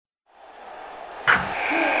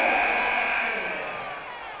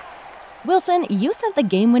Wilson, you sent the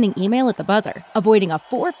game-winning email at the buzzer, avoiding a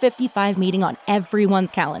 4:55 meeting on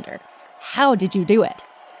everyone's calendar. How did you do it?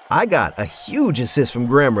 I got a huge assist from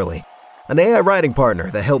Grammarly, an AI writing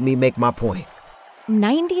partner that helped me make my point.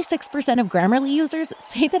 96% of Grammarly users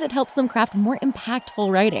say that it helps them craft more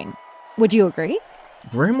impactful writing. Would you agree?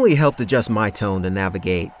 Grammarly helped adjust my tone to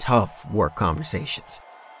navigate tough work conversations.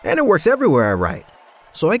 And it works everywhere I write,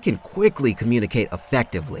 so I can quickly communicate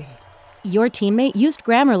effectively. Your teammate used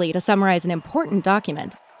Grammarly to summarize an important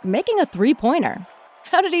document, making a 3-pointer.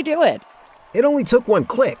 How did he do it? It only took one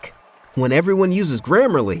click. When everyone uses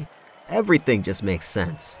Grammarly, everything just makes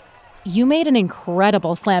sense. You made an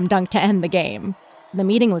incredible slam dunk to end the game. The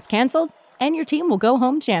meeting was canceled, and your team will go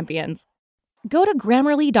home champions. Go to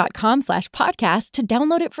Grammarly.com/podcast to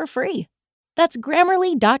download it for free. That's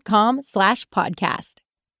Grammarly.com/podcast.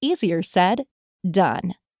 Easier said,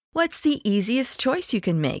 done. What's the easiest choice you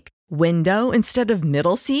can make? Window instead of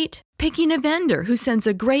middle seat? Picking a vendor who sends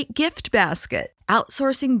a great gift basket?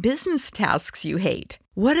 Outsourcing business tasks you hate?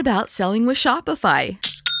 What about selling with Shopify?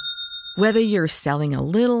 Whether you're selling a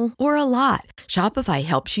little or a lot, Shopify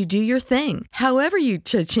helps you do your thing, however you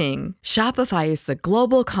cha-ching. Shopify is the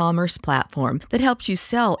global commerce platform that helps you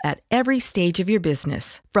sell at every stage of your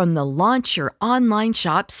business. From the launch your online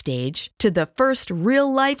shop stage to the first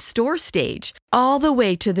real-life store stage, all the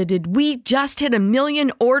way to the did we just hit 1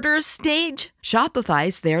 million orders stage.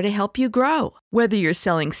 Shopify's there to help you grow. Whether you're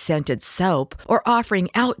selling scented soap or offering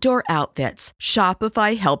outdoor outfits,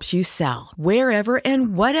 Shopify helps you sell. Wherever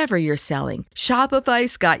and whatever you're selling,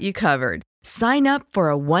 Shopify's got you covered. Sign up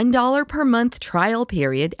for a $1 per month trial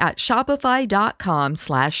period at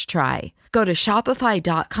shopify.com/try. Go to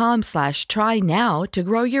shopify.com/try now to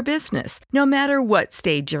grow your business, no matter what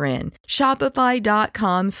stage you're in.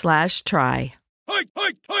 Shopify.com/try. Hike,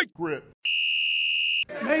 hike, hike, grip.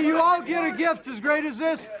 May you all get a gift as great as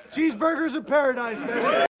this. Cheeseburgers of paradise,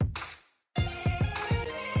 baby.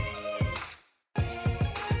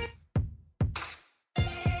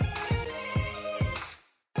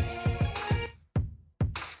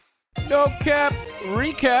 No cap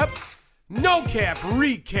recap. No cap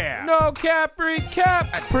recap. No cap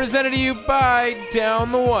recap. Presented to you by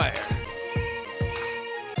Down the Wire.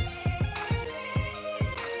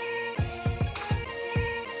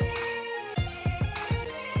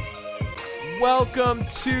 Welcome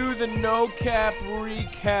to the No Cap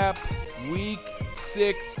Recap Week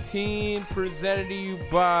 16, presented to you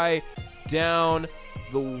by Down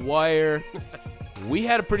the Wire. We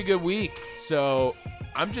had a pretty good week, so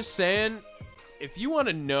I'm just saying, if you want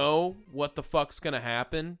to know what the fuck's going to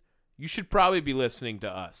happen, you should probably be listening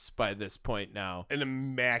to us by this point now. An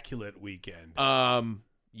immaculate weekend.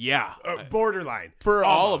 Yeah. Borderline. For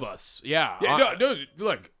almost. all of us, yeah. No,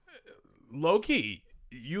 look, low-key,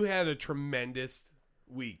 you had a tremendous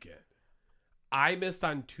weekend. I missed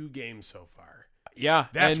on 2 games so far. Yeah.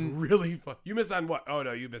 That's really fun. You missed on what? Oh,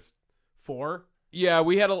 no, you missed 4? Yeah,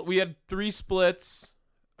 we had 3 splits,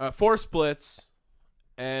 4 splits,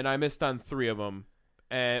 and I missed on 3 of them.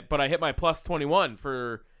 But I hit my plus 21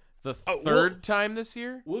 for the third time this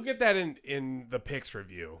year. We'll get that in the picks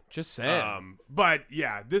review. Just saying. But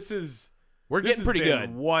yeah, we're getting pretty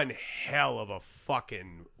good. One hell of a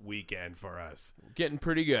fucking weekend for us. Getting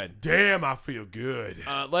pretty good. Damn, I feel good.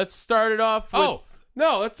 Let's start it off with...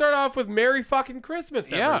 let's start off with Merry fucking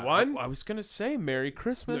Christmas, everyone. I was going to say Merry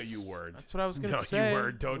Christmas. No, you weren't. That's what I was going to say. No, you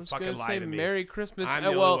weren't. Don't fucking lie to me. Merry Christmas. I'm the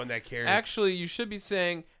only one that cares. Actually, you should be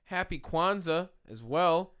saying Happy Kwanzaa as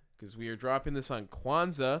well, because we are dropping this on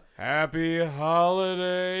Kwanzaa. Happy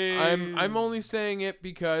holidays. I'm only saying it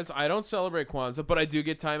because I don't celebrate Kwanzaa, but I do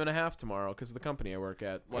get time and a half tomorrow because of the company I work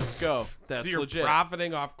at. Let's go. That's so you're legit.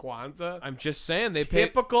 profiting off Kwanzaa? I'm just saying they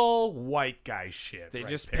Typical white guy shit. They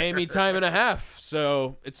just pay me time and a half,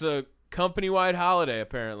 so it's a company-wide holiday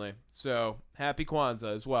apparently. So happy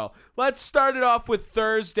Kwanzaa as well. Let's start it off with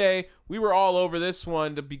Thursday. We were all over this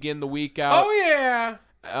one to begin the week out. Oh yeah.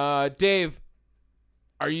 Dave,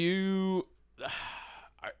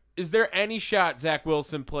 is there any shot Zach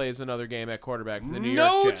Wilson plays another game at quarterback for the New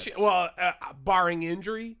York Jets? Barring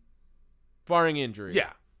injury. Barring injury.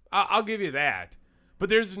 Yeah, I'll give you that. But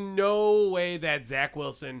there's no way that Zach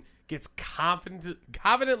Wilson gets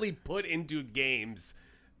confidently put into games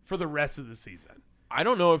for the rest of the season. I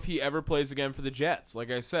don't know if he ever plays again for the Jets.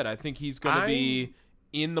 Like I said, I think he's going to be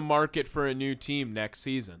in the market for a new team next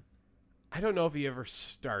season. I don't know if he ever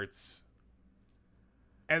starts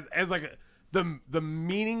as like the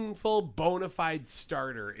meaningful bona fide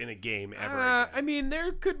starter in a game ever again. I mean,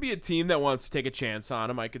 there could be a team that wants to take a chance on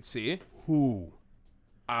him. I could see. Who?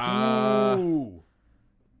 I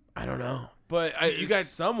don't know. But You got-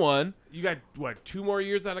 someone. You got, what, 2 more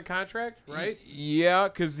years on a contract, right? Yeah,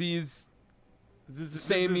 because he's This is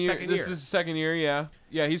same his year. second This year. is his second year, yeah.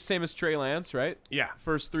 Yeah, he's same as Trey Lance, right? Yeah.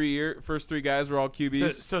 First three guys were all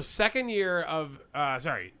QBs. So second year of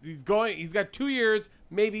he's got 2 years,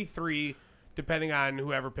 maybe 3, depending on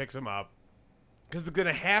whoever picks him up. Because it's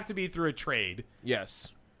gonna have to be through a trade.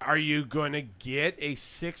 Yes. Are you gonna get a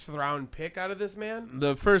 6th round pick out of this man?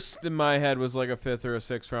 The first in my head was like a 5th or a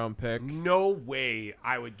 6th round pick. No way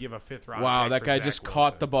I would give a 5th round Wow, pick that for guy Zach just Wilson.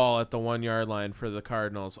 caught the ball at the 1 yard line for the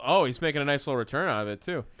Cardinals. Oh, he's making a nice little return out of it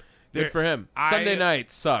too. Good There- for him. Sunday night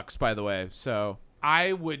sucks, by the way. So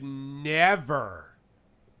I would never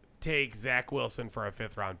take Zach Wilson for a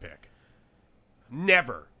 5th round pick.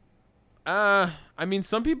 Never. I mean,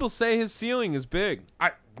 some people say his ceiling is big.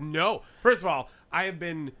 No. First of all, I have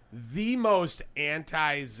been the most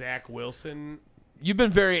anti Zach Wilson. You've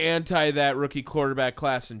been very anti that rookie quarterback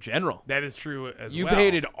class in general. That is true as You've well.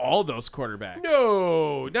 hated all those quarterbacks.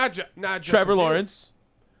 No, not Trevor Justin Lawrence.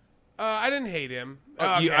 I didn't hate him.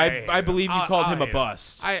 I hate him. believe you called him a hate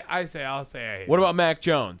bust. I'll say I hate What him. about Mac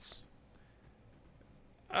Jones?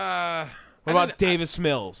 What What about Davis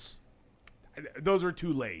Mills? Those were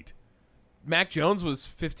too late. Mac Jones was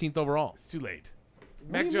 15th overall. It's too late.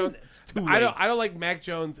 do Mac you Jones. mean it's too I late? don't like Mac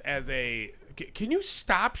Jones as a. Can you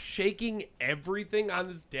stop shaking everything on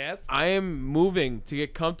this desk? I am moving to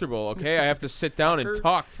get comfortable, okay? I have to sit down and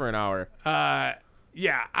talk for an hour.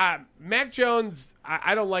 Yeah. Mac Jones.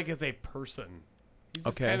 I don't like as a person. He's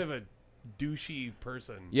just Okay. kind of a douchey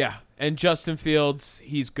person. Yeah, and Justin Fields,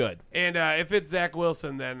 he's good. And if it's Zach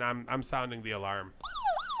Wilson, then I'm sounding the alarm.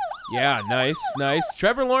 Yeah, nice.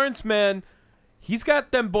 Trevor Lawrence, man, he's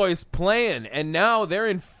got them boys playing, and now they're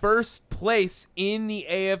in first place in the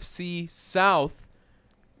AFC South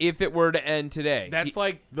if it were to end today. That's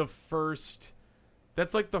like the first.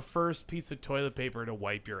 That's like the first piece of toilet paper to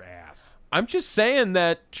wipe your ass. I'm just saying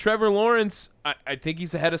that Trevor Lawrence, I think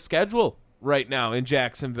he's ahead of schedule right now in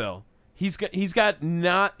Jacksonville. He does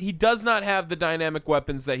not have the dynamic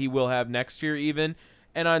weapons that he will have next year even,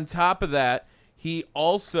 and on top of that, he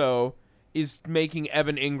also is making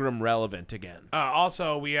Evan Ingram relevant again.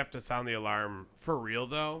 Also, we have to sound the alarm for real,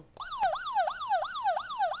 though.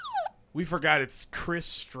 We forgot it's Chris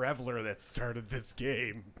Streveler that started this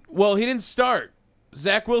game. Well, he didn't start.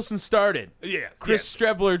 Zach Wilson started. Yes. Chris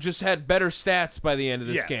Streveler just had better stats by the end of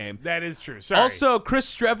this yes, game. that is true. Sorry. Also,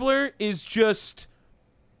 Chris Streveler is just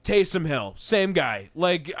Taysom Hill. Same guy.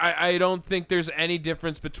 Like, I don't think there's any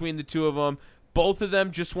difference between the two of them. Both of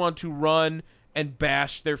them just want to run and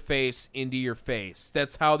bash their face into your face.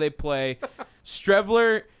 That's how they play.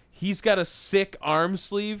 Streveler, he's got a sick arm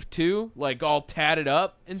sleeve, too, like all tatted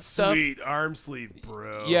up and stuff. Sweet arm sleeve,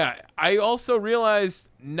 bro. Yeah, I also realized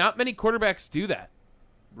not many quarterbacks do that,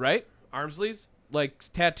 right? Arm sleeves? Like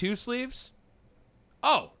tattoo sleeves,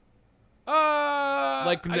 Oh.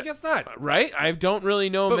 I guess not. right? I don't really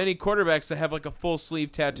know But- many quarterbacks that have like a full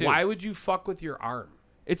sleeve tattoo. Why would you fuck with your arm?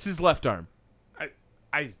 It's his left arm.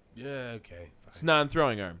 Okay. It's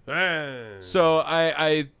non-throwing arm. Fine. So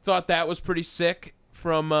I thought that was pretty sick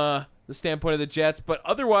from the standpoint of the Jets. But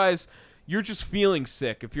otherwise, you're just feeling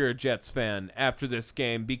sick if you're a Jets fan after this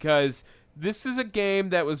game because this is a game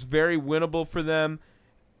that was very winnable for them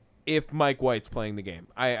if Mike White's playing the game.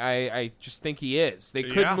 I just think he is. They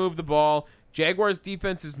couldn't Yeah. move the ball. Jaguars'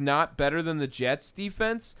 defense is not better than the Jets'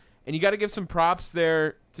 defense. And you got to give some props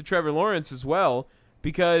there to Trevor Lawrence as well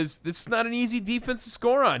because this is not an easy defense to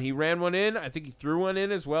score on. He ran one in. I think he threw one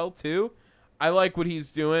in as well, too. I like what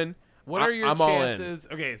he's doing. What are your I'm all in. chances?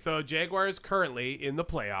 Okay, so Jaguars currently in the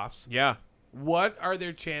playoffs. Yeah. What are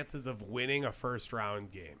their chances of winning a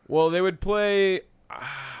first-round game? Well, they would play.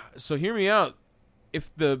 So hear me out.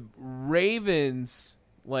 If the Ravens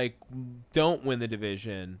don't win the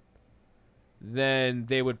division, then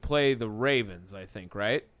they would play the Ravens. I think,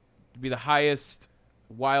 right? It'd be the highest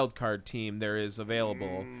wild card team there is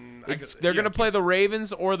available. They're going to play the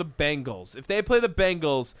Ravens or the Bengals. If they play the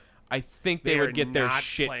Bengals, I think they would get their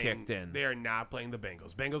shit kicked in. They are not playing the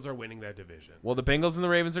Bengals. Bengals are winning that division. Well, the Bengals and the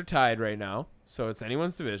Ravens are tied right now, so it's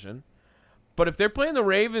anyone's division. But if they're playing the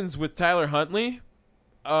Ravens with Tyler Huntley,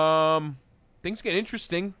 things get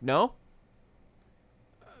interesting. No?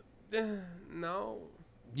 No.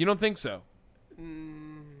 You don't think so?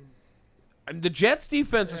 The Jets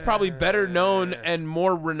defense is probably better known and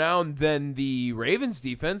more renowned than the Ravens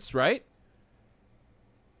defense, right?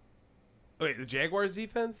 Wait, the Jaguars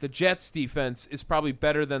defense? The Jets defense is probably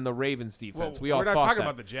better than the Ravens defense. Well, we're not thought talking that.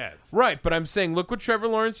 about the Jets. Right, but I'm saying look what Trevor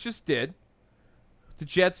Lawrence just did. The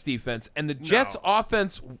Jets defense and the Jets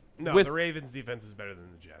offense No, with the Ravens defense is better than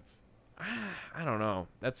the Jets. I don't know.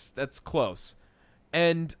 That's close.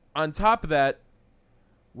 And on top of that,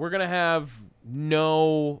 we're going to have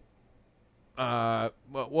no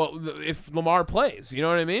if Lamar plays, you know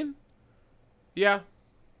what I mean? Yeah.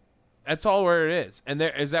 That's all where it is. And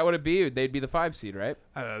is that what it'd be? They'd be the 5 seed, right?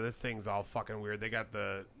 I don't know. This thing's all fucking weird. They got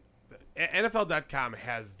the NFL.com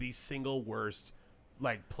has the single worst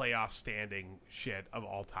like playoff standing shit of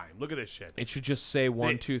all time. Look at this shit. It should just say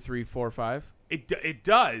 1, 2, 3, 4, 5. It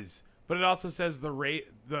does, but it also says the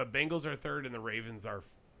Bengals are 3rd and the Ravens are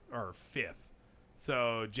 5th.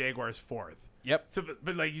 So Jaguars 4th. Yep. So,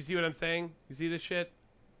 but like, you see what I'm saying? You see this shit?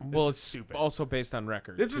 Well, This it's is stupid. also based on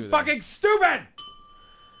record. This too, is fucking stupid.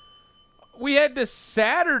 We had to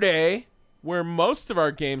Saturday, where most of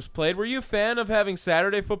our games played. Were you a fan of having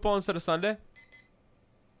Saturday football instead of Sunday?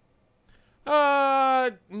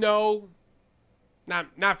 No.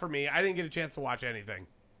 Not for me. I didn't get a chance to watch anything.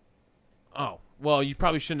 Oh, well, you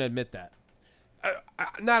probably shouldn't admit that.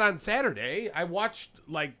 Not on Saturday. I watched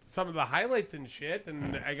like some of the highlights and shit,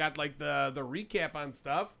 and I got like the recap on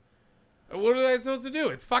stuff. What was I supposed to do?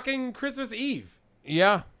 It's fucking Christmas Eve.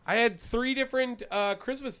 Yeah, I had 3 different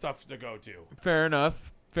Christmas stuff to go to. fair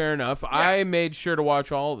enough. I made sure to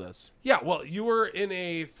watch all of this. Yeah, well, you were in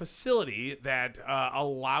a facility that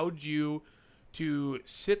allowed you to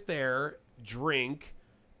sit there, drink,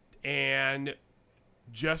 and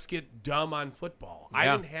just get dumb on football. I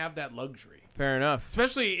Yeah. didn't have that luxury. Fair enough.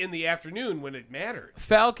 Especially in the afternoon when it mattered.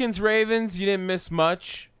 Falcons, Ravens, you didn't miss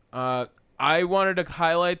much. I wanted to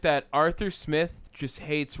highlight that Arthur Smith just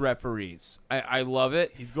hates referees. I love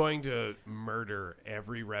it. He's going to murder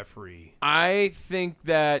every referee. I think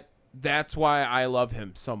that's why I love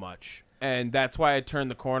him so much. And that's why I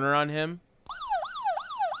turned the corner on him.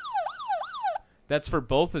 That's for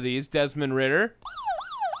both of these, Desmond Ridder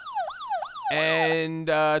and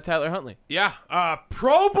Tyler Huntley. Yeah,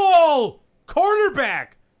 Pro Bowl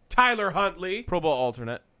quarterback Tyler Huntley. Pro Bowl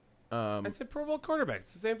alternate. I said Pro Bowl quarterback.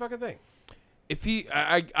 It's the same fucking thing. If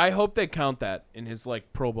I hope they count that in his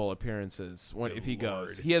like Pro Bowl apperances if he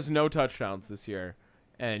goes. He has no touchdowns this year,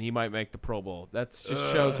 and he might make the Pro Bowl. That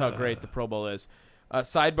just shows how great the Pro Bowl is.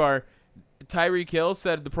 Sidebar: Tyreek Hill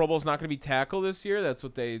said the Pro Bowl's not going to be tackle this year. That's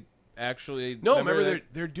what they actually. No, remember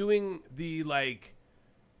they're doing the like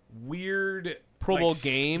weird Pro like, Bowl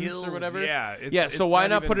games skills. or whatever. Yeah, So why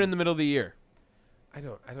not put it in the middle of the year? I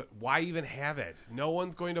don't. Why even have it? No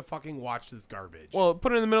one's going to fucking watch this garbage. Well,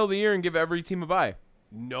 put it in the middle of the year and give every team a bye.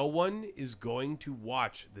 No one is going to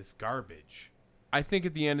watch this garbage. I think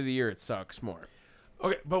at the end of the year it sucks more.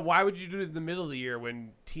 Okay, but why would you do it in the middle of the year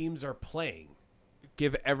when teams are playing?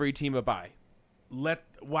 Give every team a bye.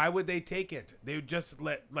 Why would they take it? They would just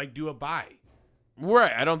do a bye.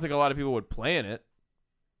 Right. I don't think a lot of people would play in it.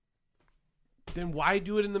 Then wwhy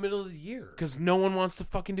do it in the middle of the year? Because no one wants to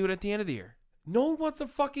fucking do it at the end of the year. No one wants to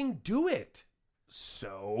fucking do it.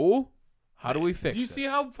 So, how do we fix it? Do you see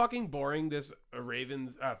how fucking boring this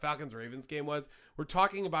Falcons-Ravens game was? We're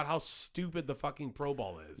talking about how stupid the fucking Pro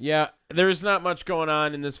Bowl is. Yeah, there's not much going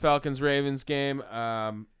on in this Falcons-Ravens game.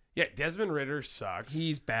 Yeah, Desmond Ridder sucks.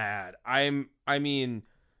 He's bad. I would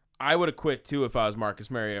have quit too if I was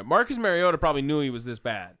Marcus Mariota. Marcus Mariota probably knew he was this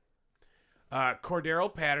bad.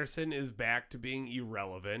 Cordero Patterson is back to being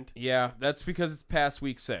irrelevant. Yeah, that's because it's past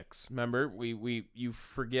week 6. Remember, you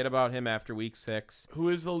forget about him after week 6. Who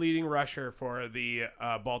is the leading rusher for the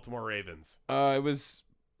Baltimore Ravens? It was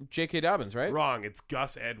J.K. Dobbins, right? Wrong. It's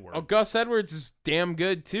Gus Edwards. Oh, Gus Edwards is damn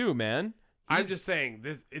good too, man. I'm just saying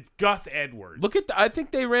this. It's Gus Edwards. Look at I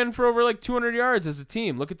think they ran for over like 200 yards as a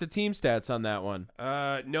team. Look at the team stats on that one.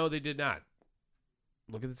 No, they did not.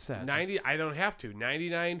 Look at the stats. 90. I don't have to.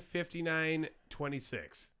 99, 59,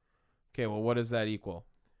 26. Okay, well, what does that equal?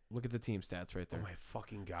 Look at the team stats right there. Oh my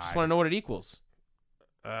fucking god! Just want to know what it equals.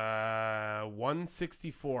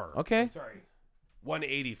 164. Okay. Sorry,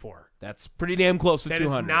 184. That's pretty damn close to That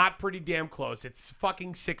 200. is not pretty damn close. It's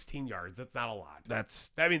fucking 16 yards. That's not a lot. That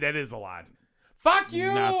is a lot. Fuck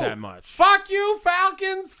you. Not that much. Fuck you,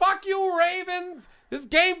 Falcons. Fuck you, Ravens. This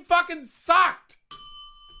game fucking sucked.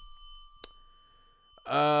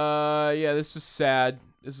 Yeah, this is sad.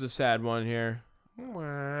 This is a sad one here.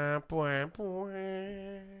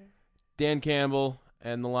 Dan Campbell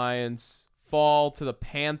and the Lions fall to the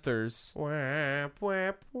Panthers. But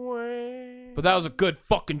that was a good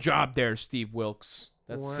fucking job there, Steve Wilkes.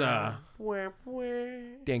 That's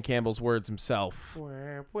Dan Campbell's words himself.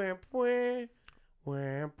 Are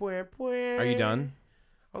you done?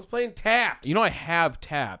 I was playing taps. You know I have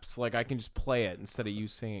taps. Like I can just play it instead of you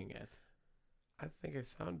singing it. I think I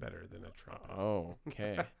sound better than a trumpet. Oh,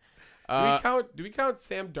 okay. Do we count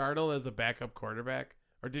Sam Darnold as a backup quarterback,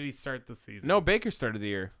 or did he start the season? No, Baker started the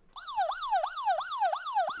year.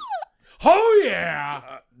 Oh,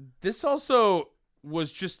 yeah. This also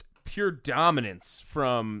was just pure dominance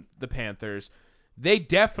from the Panthers. They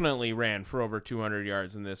definitely ran for over 200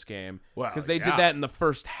 yards in this game because they did that in the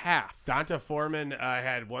first half. Donta Foreman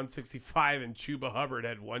had 165 and Chuba Hubbard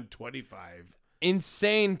had 125.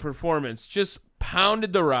 Insane performance. Just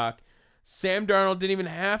pounded the rock. Sam Darnold didn't even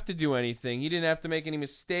have to do anything. He didn't have to make any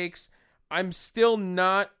mistakes. I'm still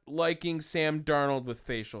not liking Sam Darnold with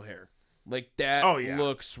facial hair. Like, that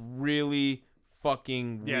looks really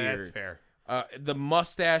fucking weird. Yeah, that's fair. The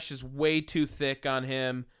mustache is way too thick on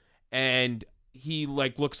him, and he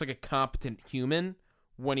looks like a competent human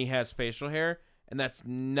when he has facial hair, and that's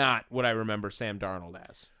not what I remember Sam Darnold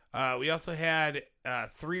as. We also had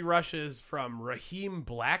 3 rushes from Raheem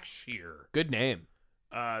Blackshear. Good name.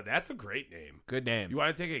 That's a great name. Good name. You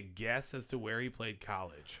want to take a guess as to where he played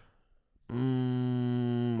college?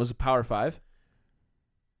 Was it Power 5?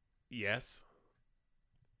 Yes.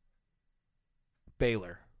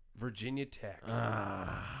 Baylor. Virginia Tech.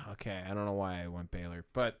 Okay. I don't know why I went Baylor,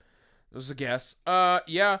 but it was a guess.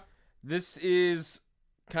 Yeah, this is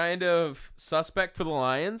kind of suspect for the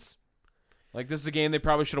Lions. This is a game they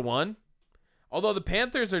probably should have won. Although the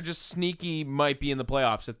Panthers are just sneaky, might be in the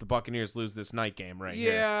playoffs if the Buccaneers lose this night game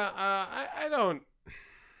here. Yeah, I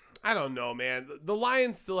don't know, man. The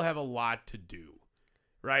Lions still have a lot to do,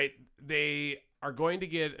 right? They are going to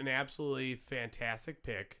get an absolutely fantastic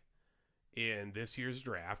pick in this year's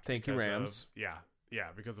draft. Thank you, Rams.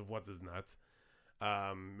 Because of what's his nuts,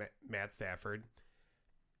 Matt Stafford.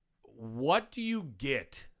 What do you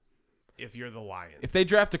get if you're the Lions? If they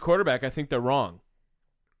draft a quarterback, I think they're wrong.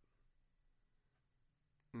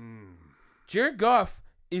 Jared Goff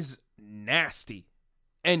is nasty,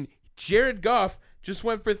 and Jared Goff just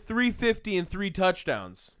went for 350 and 3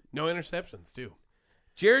 touchdowns. No interceptions, too.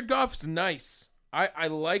 Jared Goff's nice. I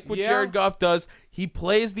like what Jared Goff does. He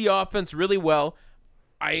plays the offense really well.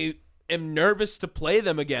 I am nervous to play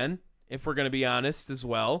them again, if we're going to be honest as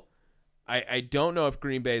well. I don't know if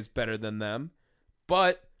Green Bay is better than them,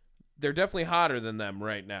 but they're definitely hotter than them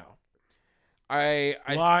right now.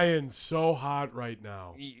 Lions so hot right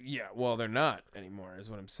now. Yeah, well, they're not anymore, is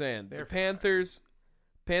what I'm saying. The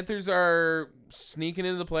Panthers are sneaking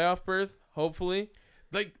into the playoff berth, hopefully.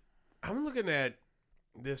 I'm looking at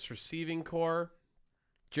this receiving core.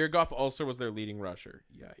 Jared Goff also was their leading rusher.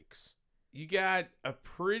 Yikes. You got a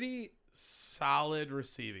pretty solid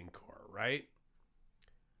receiving core, right?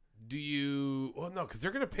 Well, no, because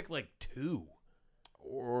they're going to pick 2.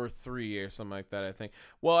 Or 3 or something like that, I think.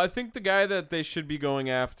 Well, I think the guy that they should be going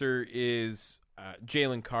after is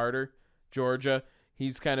Jalen Carter, Georgia.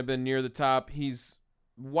 He's kind of been near the top. He's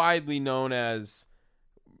widely known as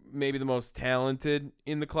maybe the most talented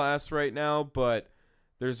in the class right now, but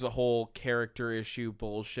there's a whole character issue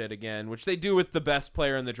bullshit again, which they do with the best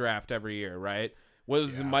player in the draft every year, right?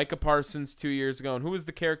 Was it Micah Parsons 2 years ago? And who was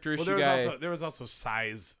the character issue guy? There was also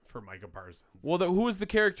size for Micah Parsons. Well, who was the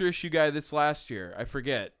character issue guy this last year? I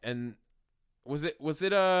forget. And was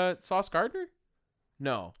it Sauce Gardner?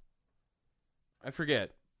 No, I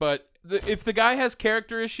forget. But if the guy has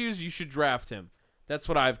character issues, you should draft him. That's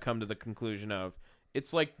what I've come to the conclusion of.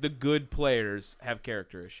 It's like the good players have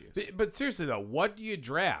character issues. But seriously, though, what do you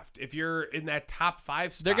draft if you're in that top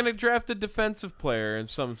 5 spot? They're going to draft a defensive player of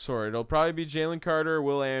some sort. It'll probably be Jalen Carter,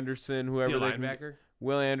 Will Anderson, whoever. Is he a linebacker?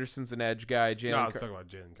 Will Anderson's an edge guy. No, I was talking about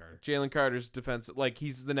Jalen Carter. Jalen Carter's defensive.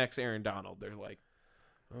 He's the next Aaron Donald. They're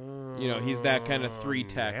he's that kind of 3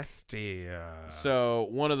 tech. Nasty. So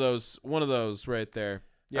one of those right there.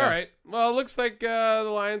 Yeah. All right. Well, it looks like the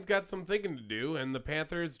Lions got some thinking to do, and the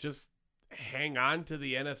Panthers just hang on to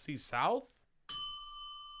the NFC South?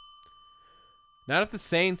 Not if the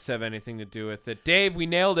Saints have anything to do with it. Dave, we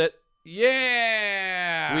nailed it.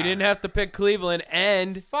 Yeah! We didn't have to pick Cleveland,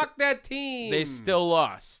 and fuck that team! They still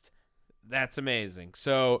lost. That's amazing.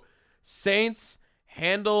 So, Saints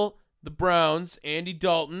handle the Browns. Andy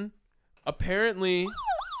Dalton apparently...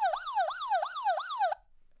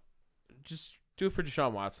 Just do it for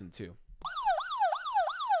Deshaun Watson, too.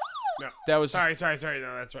 No. That was sorry.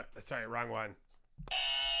 No, that's right. Sorry, wrong one.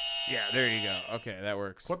 Yeah, there you go. Okay, that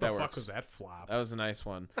works. What the fuck was that flop? That was a nice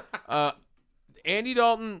one. Andy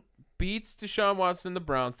Dalton beats Deshaun Watson and the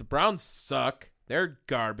Browns. The Browns suck. They're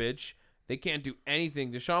garbage. They can't do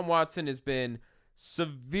anything. Deshaun Watson has been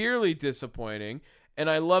severely disappointing, and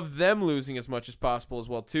I love them losing as much as possible as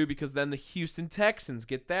well, too, because then the Houston Texans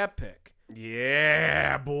get that pick.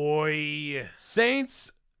 Yeah, boy.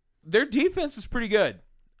 Saints, their defense is pretty good.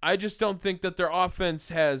 I just don't think that their offense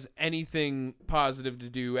has anything positive to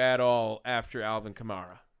do at all after Alvin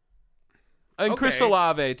Kamara. And Chris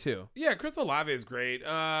Olave, too. Yeah, Chris Olave is great.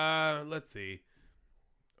 Let's see.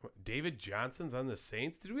 David Johnson's on the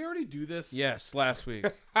Saints. Did we already do this? Yes, last week.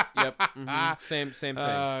 Yep. Mm-hmm. Same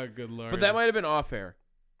thing. Good Lord. But that might have been off air.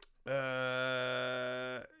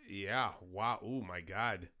 Yeah. Wow. Oh my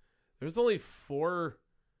God. There's only 4.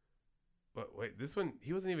 But wait, this one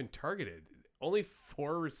he wasn't even targeted. Only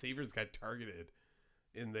 4 receivers got targeted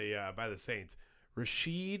in the by the Saints.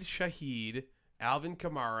 Rashid Shaheed, Alvin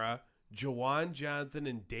Kamara, Jawan Johnson,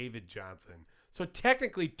 and David Johnson. So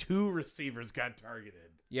technically 2 receivers got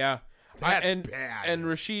targeted. Yeah. That's and bad. And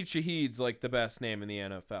Rashid Shaheed's like the best name in the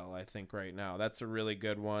NFL, I think, right now. That's a really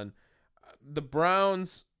good one. The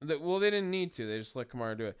Browns, they didn't need to. They just let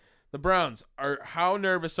Kamara do it. The Browns, how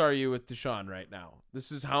nervous are you with Deshaun right now?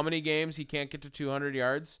 This is how many games he can't get to 200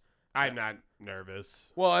 yards? I'm not nervous.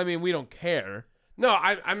 Well, I mean, we don't care. No,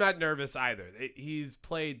 I'm not nervous either. He's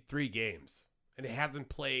played 3 games, and he hasn't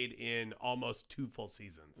played in almost 2 full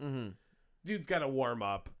seasons. Mm-hmm. Dude's got to warm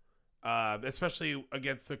up, especially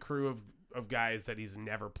against the crew of guys that he's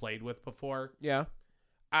never played with before. Yeah.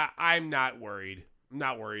 I'm not worried. I'm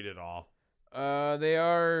not worried at all. They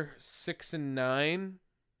are 6-9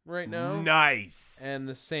 right now. Nice. And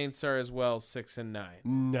the Saints are as well 6-9.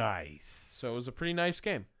 Nice. So it was a pretty nice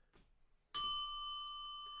game.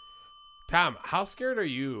 Tom, how scared are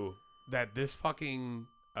you that this fucking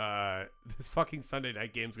Sunday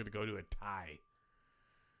night game's gonna go to a tie?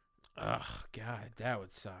 Ugh, God, that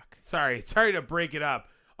would suck. Sorry to break it up.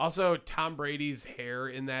 Also, Tom Brady's hair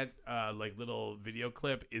in that little video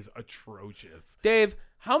clip is atrocious. Dave,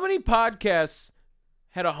 how many podcasts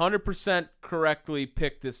had 100% correctly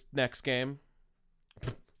picked this next game?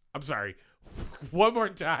 I'm sorry. One more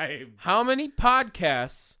time. How many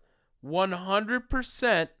podcasts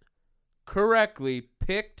 100% correctly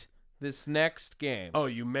picked this next game? Oh,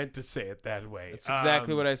 you meant to say it that way. That's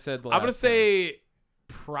exactly what I said last I'm going to time. say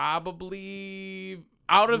probably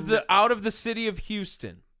out of the city of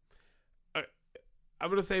Houston. I'm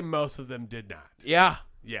going to say most of them did not. Yeah.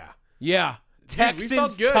 Dude,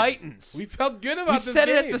 Texans, Titans. We felt good about this We said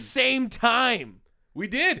game. it at the same time. We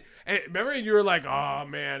did. And remember, you were like, oh,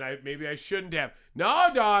 man, maybe I shouldn't have. No,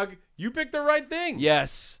 dog. You picked the right thing.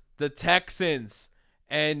 Yes, the Texans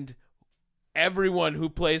and everyone who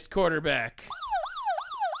plays quarterback.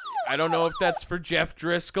 I don't know if that's for Jeff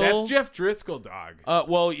Driscoll. That's Jeff Driscoll, dog.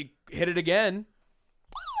 Well, you hit it again.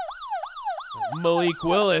 Malik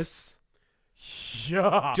Willis.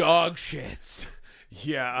 Yeah. Dog shits.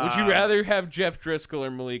 Yeah. Would you rather have Jeff Driscoll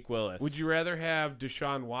or Malik Willis? Would you rather have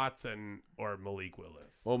Deshaun Watson or Malik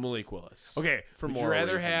Willis? Well, Malik Willis. Okay. For would more you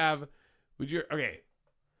rather reasons. have? Would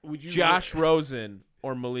you Josh Rosen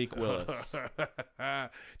or Malik Willis?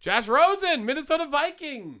 Josh Rosen, Minnesota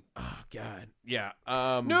Viking. Oh God. Yeah.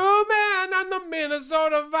 New man on the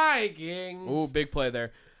Minnesota Vikings. Ooh, big play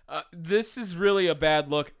there. This is really a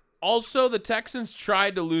bad look. Also, the Texans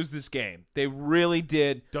tried to lose this game. They really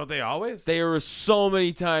did. Don't they always? There were so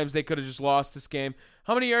many times they could have just lost this game.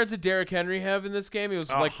 How many yards did Derrick Henry have in this game? It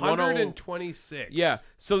was like 126. Yeah.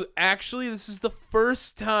 So actually, this is the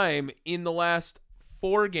first time in the last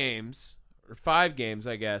 4 games, or 5 games,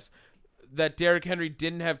 I guess, that Derrick Henry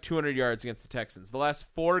didn't have 200 yards against the Texans. The last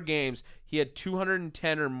 4 games, he had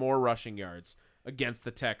 210 or more rushing yards against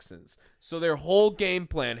the Texans. So their whole game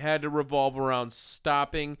plan had to revolve around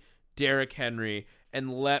stopping Derrick Henry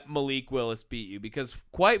and let Malik Willis beat you. Because,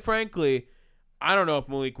 quite frankly, I don't know if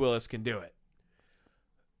Malik Willis can do it.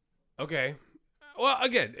 Okay. Well,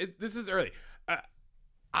 again, this is early.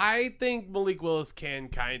 I think Malik Willis can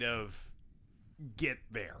kind of get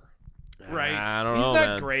there. Right? I don't know, He's not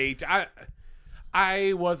man. great.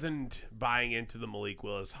 I wasn't buying into the Malik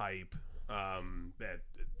Willis hype that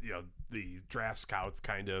the draft scouts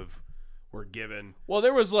kind of were given. Well,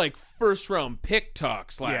 there was like first-round pick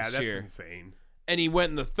talks last that's year. insane. And he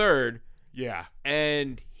went in the 3rd, Yeah.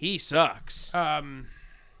 and he sucks. Yeah,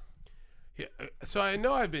 so I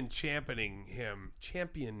know I've been championing him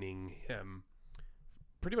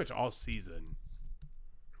pretty much all season.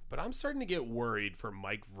 But I'm starting to get worried for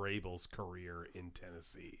Mike Vrabel's career in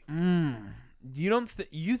Tennessee.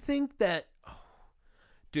 You think that...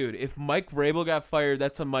 Dude, if Mike Vrabel got fired,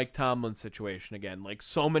 that's a Mike Tomlin situation again. Like,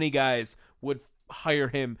 so many guys would hire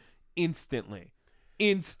him instantly.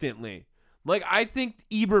 Instantly. Like, I think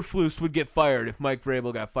Eberflus would get fired if Mike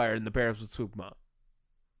Vrabel got fired and the Bears would swoop him up.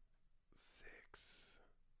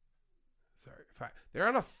 5. They're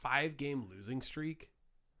on a 5-game losing streak.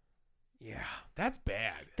 Yeah. That's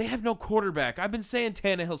bad. They have no quarterback. I've been saying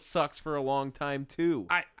Tannehill sucks for a long time, too.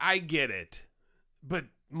 I get it. But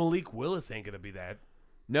Malik Willis ain't going to be that.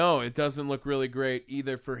 No, it doesn't look really great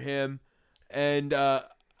either for him. And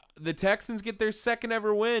the Texans get their second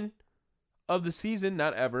ever win of the season.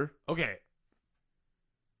 Not ever. Okay.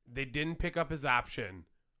 they didn't pick up his option,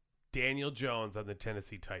 Daniel Jones on the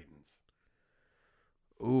Tennessee Titans.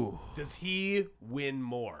 Ooh. Does he win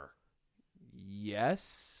more?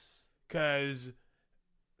 Yes. Because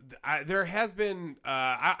there has been,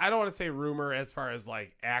 I don't want to say rumor as far as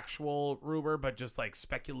like actual rumor, but just like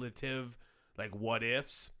speculative, like what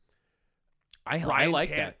ifs. I like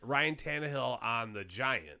that. Ryan Tannehill on the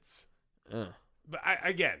Giants. But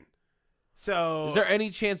Again, so. is there any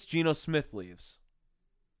chance Geno Smith leaves?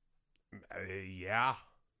 Yeah.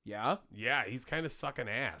 Yeah? Yeah, he's kind of sucking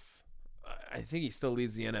ass. I think he still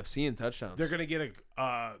leads the NFC in touchdowns. They're gonna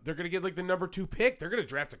get like the number 2 pick. They're gonna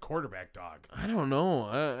draft a quarterback, dog. I don't know.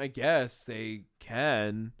 I guess they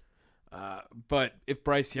can. But if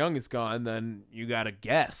Bryce Young is gone, then you got to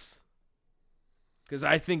guess. Because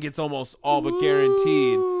I think it's almost all but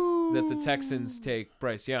guaranteed that the Texans take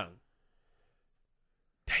Bryce Young.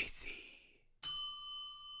 Dicey.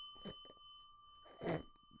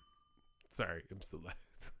 Sorry, I'm still laughing.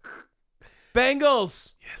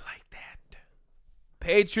 Bengals. Yeah, like that.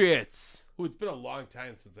 Patriots. Ooh, it's been a long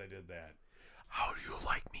time since I did that. How do you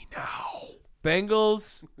like me now?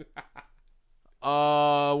 Bengals.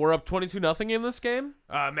 We're up 22-0 in this game.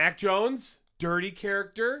 Mac Jones, dirty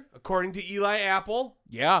character, according to Eli Apple.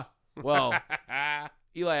 Yeah. Well,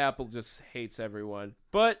 Eli Apple just hates everyone.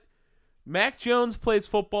 But Mac Jones plays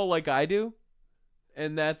football like I do.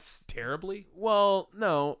 And that's Terribly? well,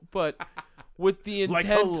 no, but with the intent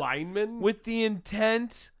Like a lineman? with the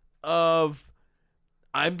intent of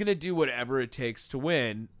I'm going to do whatever it takes to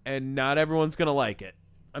win and not everyone's going to like it.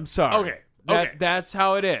 I'm sorry. Okay. Okay. That's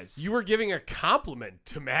how it is. You were giving a compliment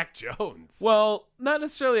to Mac Jones. Well, not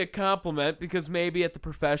necessarily a compliment because maybe at the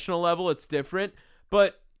professional level it's different,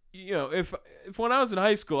 but you know, if when I was in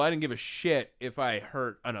high school I didn't give a shit if I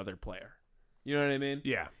hurt another player. You know what I mean?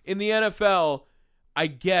 Yeah. In the NFL, I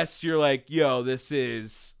guess you're like, yo, this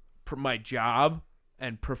is my job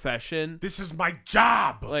and profession. This is my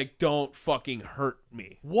job. Like, don't fucking hurt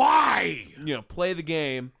me. Why? You know, play the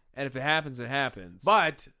game, and if it happens, it happens.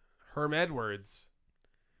 But Herm Edwards,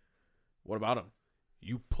 what about him?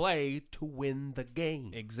 you play to win the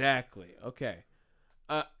game. Exactly. Okay.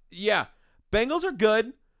 Yeah. Bengals are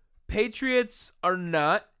good. Patriots are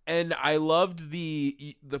not. And I loved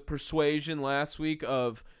the persuasion last week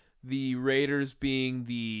of the Raiders being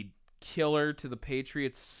the killer to the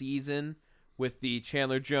Patriots season with the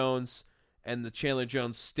Chandler Jones and the Chandler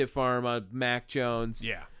Jones stiff arm on Mac Jones.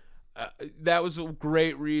 Yeah. That was a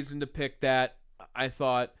great reason to pick that. I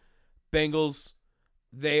thought Bengals,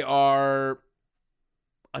 they are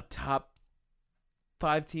a top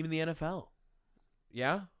 5 team in the NFL.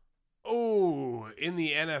 Yeah? Oh, in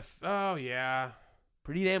the NFL. Oh, yeah.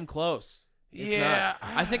 Pretty damn close. If Yeah.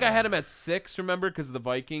 not. I think I had him at 6, remember, because of the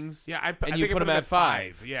Vikings. Yeah, I you think put him at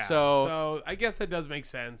 5. Yeah. So I guess that does make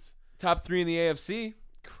sense. top 3 in the AFC.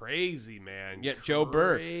 Crazy, man. Yeah, Joe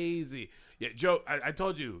Burrow. Crazy. Yeah, Joe, I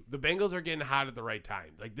told you, the Bengals are getting hot at the right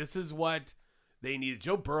time. Like, this is what they needed.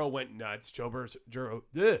 Joe Burrow went nuts. Joe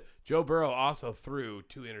Burrow also threw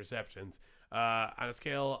 2 interceptions. On a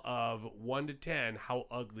scale of 1 to 10, how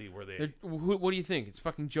ugly were they? What do you think? It's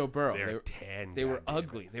fucking Joe Burrow. They're 10. They were goddamn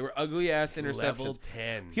ugly. it. They were ugly-ass interceptions. Level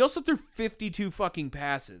 10. He also threw 52 fucking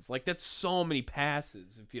passes. Like, that's so many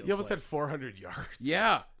passes, it feels He almost like. had 400 yards.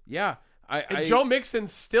 Yeah. And Joe Mixon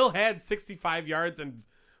still had 65 yards. And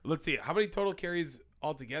let's see, how many total carries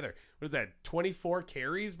altogether? What is that, 24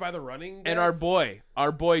 carries by the running backs? And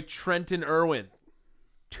our boy Trenton Irwin,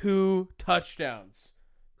 2 touchdowns.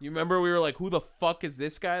 You remember we were like, who the fuck is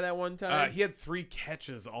this guy that one time? He had 3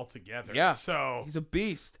 catches altogether. Yeah. So He's a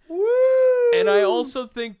beast. woo! And I also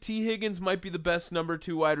think T. Higgins might be the best number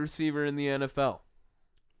 2 wide receiver in the NFL.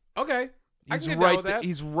 Okay. I He's can get down right with there. that.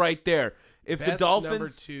 He's right there. If Best the Dolphins number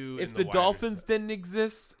 2 if in the wide Dolphins receiver. didn't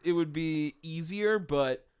exist, it would be easier,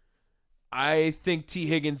 but I think T.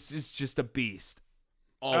 Higgins is just a beast.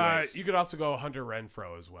 Always. You could also go Hunter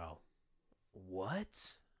Renfrow as well.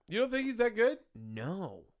 What? You don't think he's that good?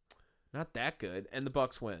 No. Not that good. And the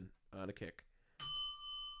Bucks win on a kick.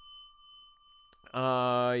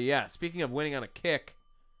 Yeah, speaking of winning on a kick,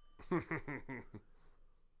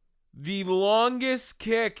 the longest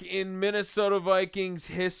kick in Minnesota Vikings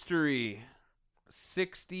history,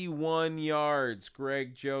 61 yards.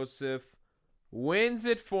 Greg Joseph wins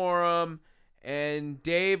it for him. And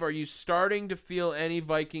Dave, are you starting to feel any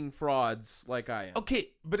Viking frauds like I am? Okay,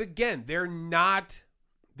 but again, they're not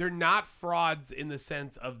frauds in the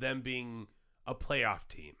sense of them being a playoff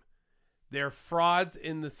team. They're frauds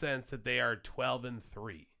in the sense that they are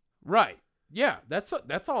 12-3. Right. Yeah, that's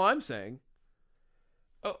all I'm saying.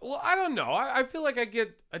 Well, I don't know. I feel like I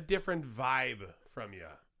get a different vibe from you.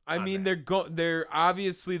 I mean, they're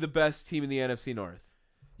obviously the best team in the NFC North.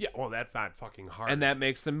 Yeah, well, that's not fucking hard. And that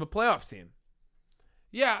makes them a playoff team.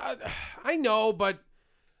 Yeah, I know, but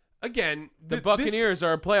again, the Buccaneers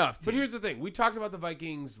are a playoff team. But here's the thing. We talked about the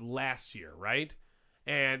Vikings last year, right?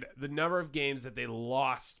 And the number of games that they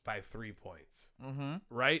lost by 3 points,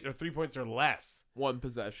 right? Or 3 points or less. One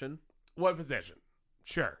possession.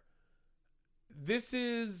 Sure. This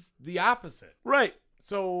is the opposite. Right.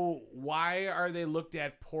 So why are they looked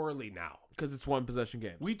at poorly now? Because it's one possession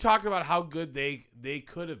games. We talked about how good they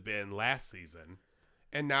could have been last season.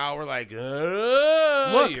 And now we're like,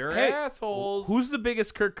 look, you're assholes. Who's the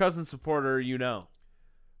biggest Kirk Cousins supporter you know?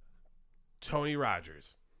 Tony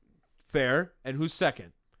Rogers. Fair. And who's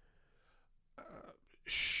second?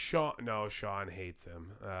 Sean hates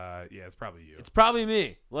him. Yeah, it's probably you. It's probably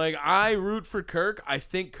me. Like, I root for Kirk. I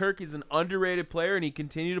think Kirk is an underrated player, and he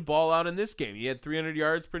continued to ball out in this game. He had 300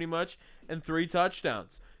 yards pretty much and 3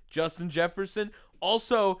 touchdowns. Justin Jefferson.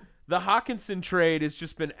 Also, the Hawkinson trade has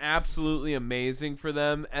just been absolutely amazing for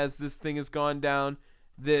them as this thing has gone down.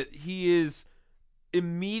 That he is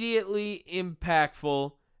immediately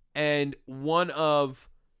impactful and one of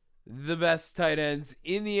the best tight ends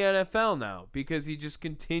in the NFL now because he just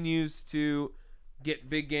continues to get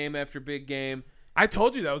big game after big game. I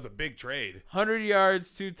told you that was a big trade. 100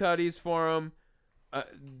 yards, 2 tutties for him.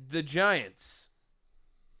 The Giants,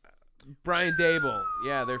 Brian Dable,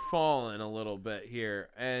 yeah, they're falling a little bit here.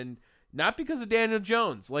 And not because of Daniel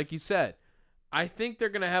Jones, like you said. I think they're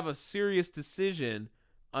going to have a serious decision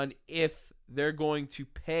on if they're going to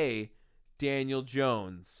pay Daniel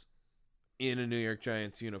Jones in a New York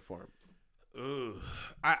Giants uniform. Ooh.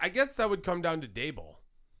 I guess that would come down to Dable,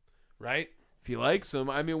 right? If he likes him.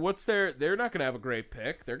 I mean, they're not going to have a great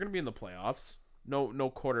pick. They're going to be in the playoffs. No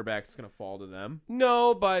quarterback's going to fall to them.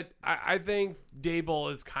 No, but I think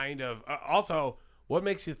Dable is kind of... also, what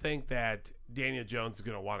makes you think that Daniel Jones is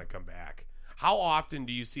going to want to come back? How often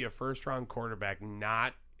do you see a first-round quarterback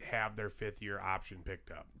not have their fifth-year option picked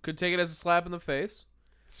up? Could take it as a slap in the face.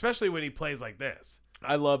 Especially when he plays like this.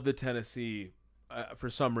 I love the Tennessee for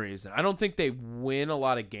some reason. I don't think they win a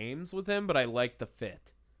lot of games with him, but I like the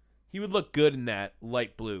fit. He would look good in that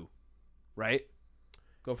light blue, right?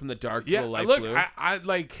 Go from the dark to the light blue. I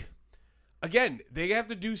like, again, they have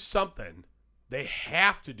to do something. They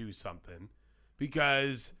have to do something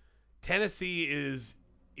because Tennessee is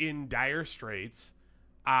in dire straits.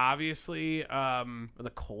 Obviously.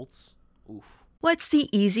 The Colts? Oof. What's the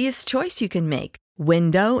easiest choice you can make?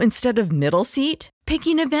 Window instead of middle seat?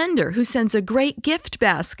 Picking a vendor who sends a great gift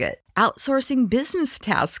basket? Outsourcing business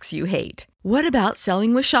tasks you hate? What about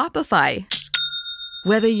selling with Shopify?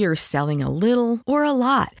 Whether you're selling a little or a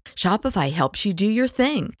lot, Shopify helps you do your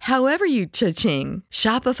thing, however you cha-ching.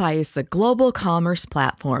 Shopify is the global commerce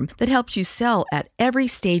platform that helps you sell at every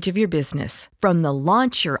stage of your business. From the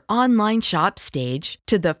launch your online shop stage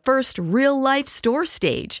to the first real-life store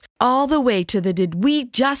stage, all the way to the did we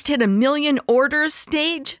just hit 1 million orders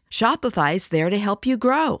stage. Shopify's there to help you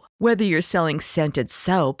grow. Whether you're selling scented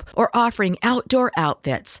soap or offering outdoor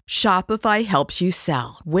outfits, Shopify helps you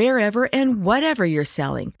sell. Wherever and whatever you're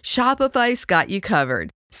selling, Shopify's got you covered.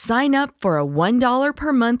 Sign up for a $1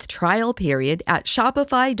 per month trial period at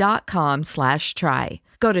shopify.com/try.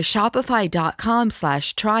 Go to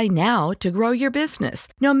shopify.com/try now to grow your business,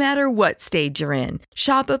 no matter what stage you're in.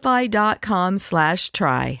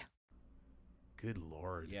 Shopify.com/try. Good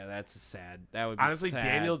Lord. Yeah, that's sad. That would be honestly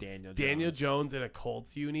sad. Daniel Jones in a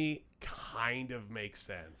Colts uni kind of makes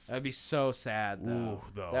sense. That'd be so sad, though.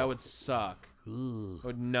 That would suck. Ugh. It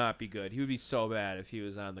would not be good. He would be so bad if he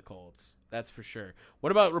was on the Colts. That's for sure.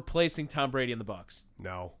 What about replacing Tom Brady in the Bucs?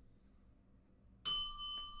 No.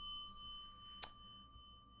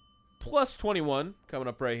 Plus 21 coming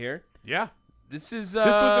up right here. Yeah. This is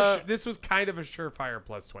this was kind of a surefire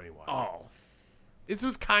plus 21. Oh. This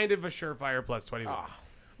was kind of a surefire plus 21. Oh.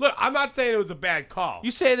 Look, I'm not saying it was a bad call.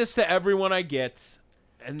 You say this to everyone I get,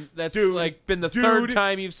 and that's been the third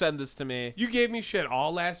time you've said this to me. You gave me shit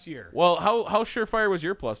all last year. Well, how surefire was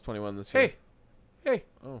your plus 21 this year? Hey,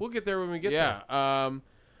 we'll get there when we get there. Yeah.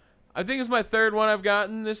 I think it's my third one I've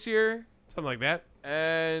gotten this year. Something like that.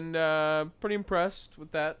 And pretty impressed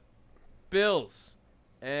with that. Bills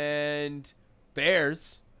and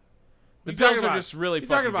Bears. The Bills are just really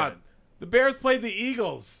fucking good. The Bears played the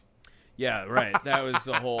Eagles. Yeah, right. That was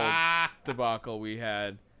the whole debacle we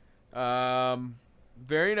had.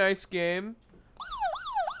 Very nice game.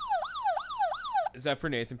 Is that for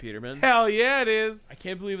Nathan Peterman? Hell yeah, it is. I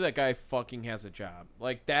can't believe that guy fucking has a job.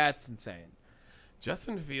 Like, that's insane.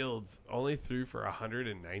 Justin Fields only threw for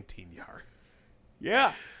 119 yards.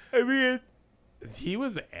 Yeah. I mean, He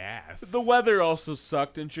was ass. The weather also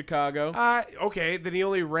sucked in Chicago. Okay, then he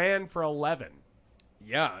only ran for 11.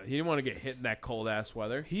 Yeah, he didn't want to get hit in that cold ass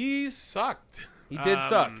weather. He sucked. He did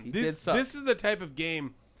suck. He this, did suck. This is the type of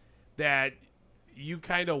game that you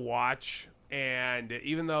kind of watch, and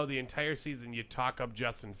even though the entire season you talk up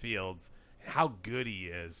Justin Fields and how good he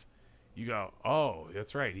is, you go, oh,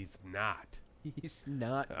 that's right, he's not. He's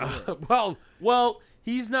not good. Well,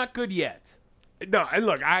 he's not good yet. no, and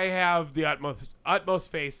look, I have the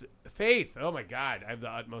utmost faith. Oh my God, I have the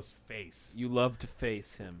utmost faith. You love to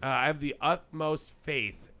face him. I have the utmost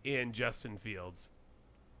faith in Justin Fields.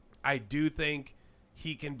 I do think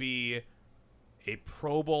he can be a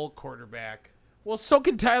Pro Bowl quarterback. Well, so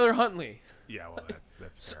can Tyler Huntley. Yeah, well,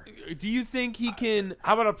 that's fair. Do you think he can?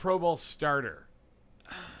 How about a Pro Bowl starter?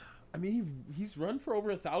 I mean, he's run for over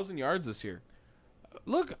 1,000 yards this year.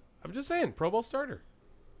 Look, I'm just saying, Pro Bowl starter.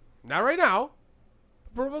 Not right now.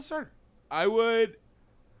 Pro Bowl starter. I would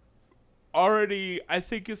already. I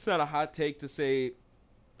think it's not a hot take to say.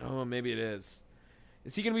 Oh, maybe it is.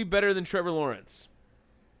 Is he going to be better than Trevor Lawrence?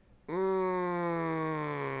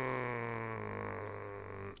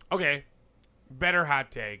 Okay. Better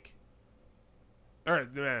hot take. Or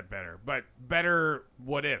better. But better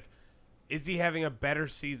what if? Is he having a better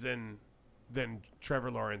season than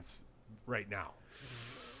Trevor Lawrence right now?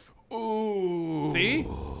 Ooh. See?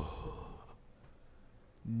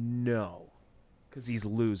 No. Because he's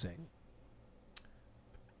losing.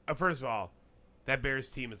 First of all, that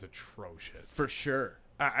Bears team is atrocious. For sure.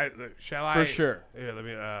 Shall I? For sure. Here, let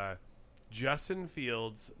me. Justin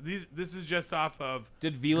Fields. This is just off of.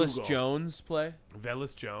 Did Velus Google. Jones play?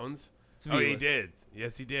 Velus Jones. It's Oh, he Velus. did.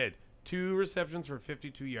 Yes, he did. 2 receptions for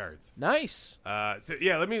 52 yards. Nice. So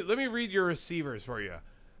yeah, let me read your receivers for you.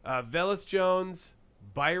 Velus Jones,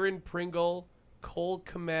 Byron Pringle, Cole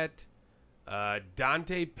Kmet,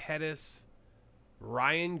 Dante Pettis,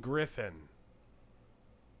 Ryan Griffin.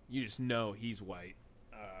 You just know he's white.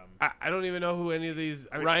 I don't even know who any of these.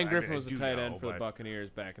 Ryan Griffin was I a do tight know, end for the but, Buccaneers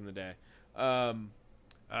back in the day.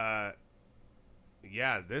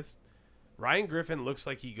 Yeah, this Ryan Griffin looks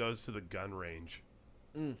like he goes to the gun range.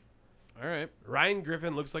 All right. Ryan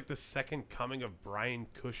Griffin looks like the second coming of Brian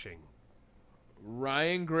Cushing.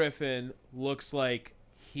 Ryan Griffin looks like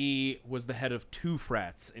he was the head of 2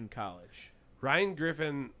 frats in college. Ryan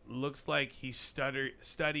Griffin looks like he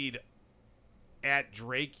studied at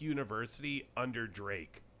Drake University under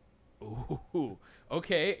Drake. Ooh.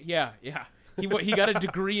 Okay. Yeah. He got a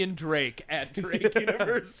degree in Drake at Drake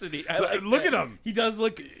University. I like Look that. at him. He does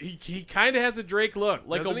look He kind of has a Drake look,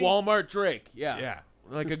 like a doesn't he? Walmart Drake. Yeah. Yeah.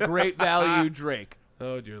 Like a great value Drake.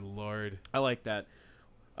 Oh dear Lord. I like that.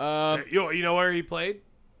 You know where he played?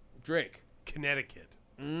 Drake. Connecticut.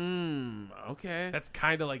 Okay. That's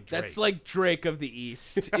kind of like Drake. That's like Drake of the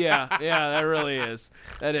East. Yeah, that really is.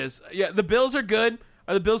 That is. Yeah, the Bills are good.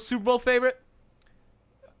 Are the Bills Super Bowl favorite?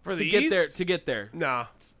 for the to get East? there. To get there Nah,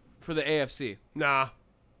 for the AFC. nah.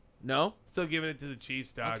 No. Still giving it to the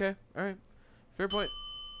Chiefs, dog. Okay. All right. Fair point.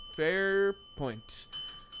 Fair point.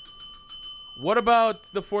 What about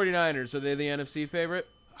the 49ers? Are they the NFC favorite?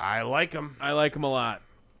 I like them. I like them a lot.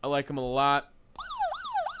 I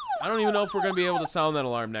don't even know if we're going to be able to sound that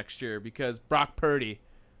alarm next year because Brock Purdy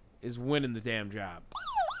is winning the damn job.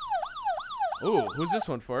 Ooh, who's this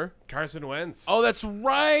one for? Carson Wentz. Oh, that's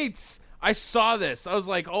right. I saw this. I was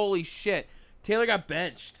like, holy shit. Taylor got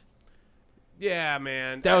benched. Yeah,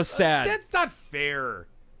 man. That was sad. That's not fair.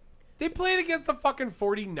 They played against the fucking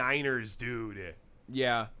 49ers, dude.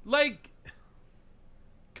 Yeah. Like,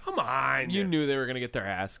 come on. You knew they were going to get their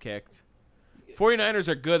ass kicked. 49ers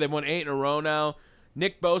are good. They've won 8 in a row now.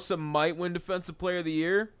 Nick Bosa might win Defensive Player of the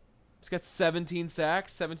Year. He's got 17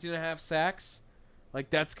 and a half sacks.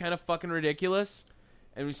 Like, that's kind of fucking ridiculous.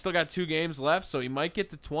 And we still got 2 games left, so he might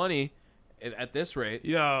get to 20 at this rate.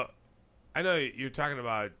 You know, I know you're talking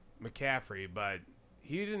about McCaffrey, but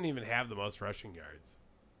he didn't even have the most rushing yards.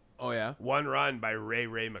 Oh, yeah? One run by Ray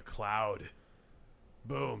McLeod.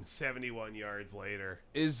 Boom, 71 yards later.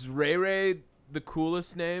 Is Ray the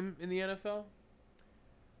coolest name in the NFL?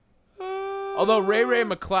 Although Ray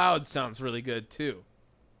McLeod sounds really good, too.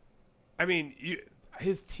 I mean,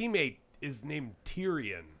 his teammate is named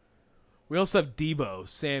Tyrion. We also have Debo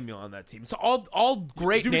Samuel on that team. It's all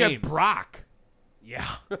great Dude, names. we got Brock. Yeah.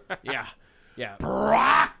 Yeah.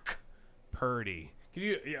 Brock Purdy. Can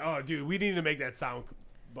you? Oh, dude, we need to make that sound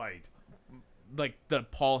bite. Like the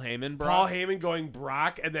Paul Heyman, bro. Paul Heyman going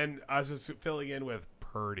Brock, and then us just filling in with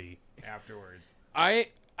Purdy afterwards. I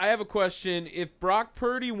have a question. If Brock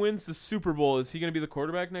Purdy wins the Super Bowl, is he going to be the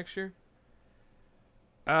quarterback next year?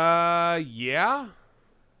 Yeah.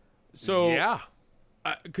 So yeah.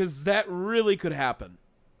 because that really could happen.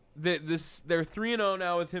 They're 3-0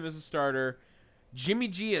 now with him as a starter. Jimmy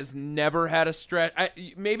G has never had a stretch.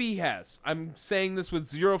 Maybe he has. I'm saying this with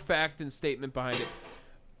zero fact and statement behind it.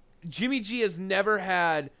 Jimmy G has never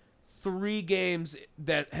had 3 games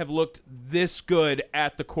that have looked this good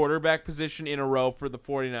at the quarterback position in a row for the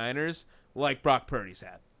 49ers like Brock Purdy's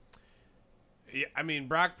had. Yeah, I mean,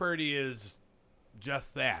 Brock Purdy is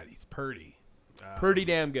just that. He's Purdy. Pretty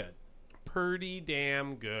damn good. Pretty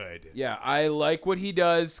damn good. Yeah, I like what he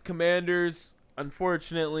does. Commanders,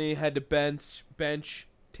 unfortunately, had to bench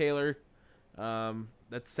Taylor.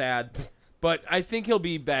 That's sad. But I think he'll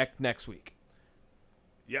be back next week.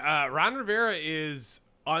 Yeah, Ron Rivera is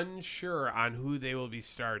unsure on who they will be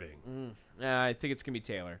starting. I think it's going to be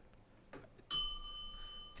Taylor.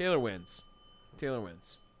 Taylor wins.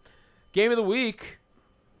 Game of the week,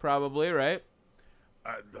 probably, right?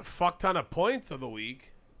 The fuck ton of points of the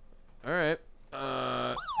week. All right.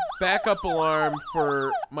 Backup alarm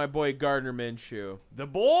for my boy Gardner Minshew. The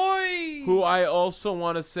boy! Who I also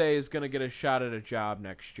want to say is going to get a shot at a job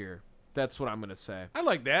next year. That's what I'm going to say. I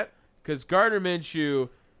like that. Because Gardner Minshew,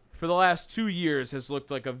 for the last 2 years, has looked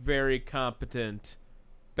like a very competent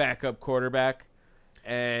backup quarterback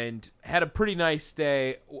and had a pretty nice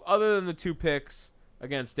day, other than the 2 picks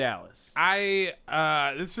against Dallas.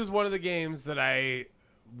 This is one of the games that I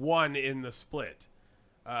won in the split.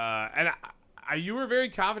 You were very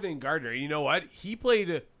confident in Gardner. You know what? He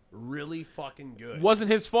played really fucking good. Wasn't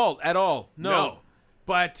his fault at all. No.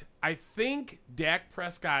 But I think Dak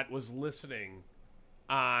Prescott was listening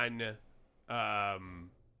on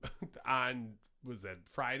was that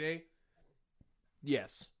Friday?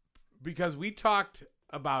 Yes. Because we talked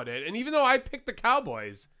about it. And even though I picked the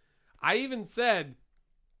Cowboys, I even said,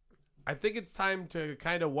 I think it's time to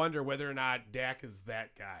kind of wonder whether or not Dak is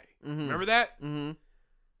that guy. Mm-hmm. Remember that? Mm-hmm.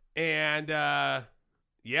 And,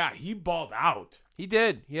 yeah, he balled out. He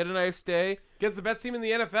did. He had a nice day. Gets the best team in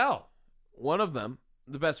the NFL. One of them.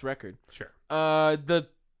 The best record. Sure. The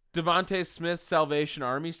Devontae Smith Salvation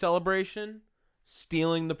Army celebration,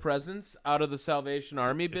 stealing the presents out of the Salvation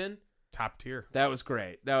Army bin. Top tier. That was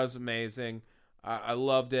great. That was amazing. I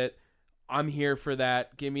loved it. I'm here for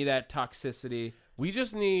that. Give me that toxicity. We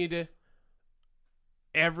just need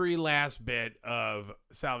every last bit of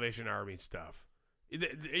Salvation Army stuff.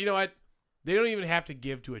 You know what? They don't even have to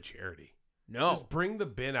give to a charity. No. Just bring the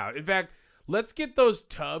bin out. In fact, let's get those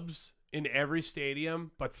tubs in every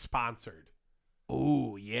stadium, but sponsored.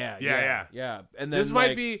 Oh, yeah. And then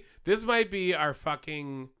this might be our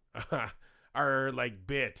fucking our like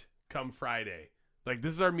bit come Friday. Like,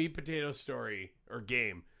 this is our meat potato story or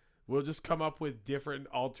game. We'll just come up with different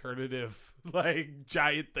alternative, like,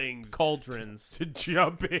 giant things. Cauldrons. To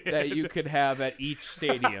jump in. That you could have at each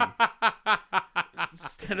stadium.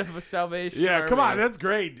 Instead of a Salvation Army. Come on. That's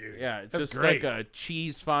great, dude. Yeah, it's that's just great. like a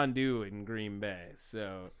cheese fondue in Green Bay.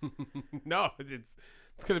 So no, it's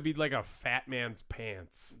going to be like a fat man's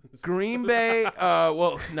pants. Green Bay,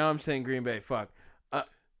 well, now I'm saying Green Bay. Fuck.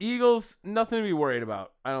 Eagles, nothing to be worried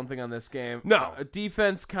about, I don't think, on this game. No.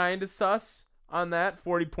 Defense kind of sus on that.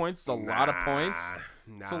 40 points is a lot of points.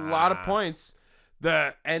 It's a lot of points.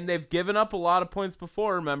 And they've given up a lot of points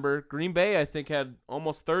before, remember. Green Bay, I think, had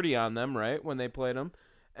almost 30 on them, right, when they played them.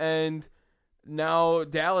 And now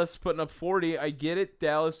Dallas putting up 40. I get it.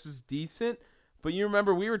 Dallas is decent. But you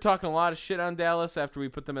remember we were talking a lot of shit on Dallas after we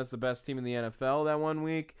put them as the best team in the NFL that one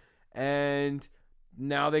week. And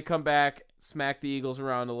now they come back, smack the Eagles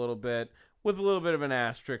around a little bit with a little bit of an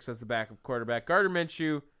asterisk as the backup quarterback. Gardner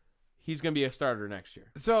Minshew, he's going to be a starter next year.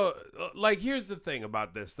 So, like, here's the thing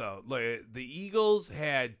about this, though. Like, the Eagles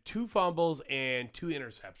had 2 fumbles and 2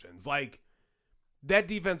 interceptions. Like, that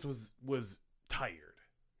defense was tired.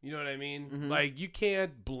 You know what I mean? Mm-hmm. Like, you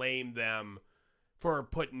can't blame them for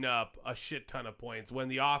putting up a shit ton of points when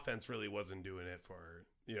the offense really wasn't doing it for,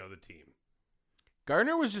 the team.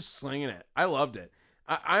 Gardner was just slinging it. I loved it.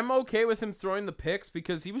 I'm okay with him throwing the picks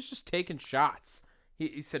because he was just taking shots.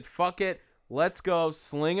 He said, fuck it. Let's go.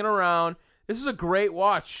 Sling it around. This is a great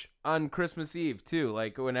watch on Christmas Eve, too.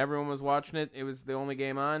 Like, when everyone was watching it, it was the only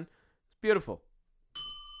game on. It's beautiful.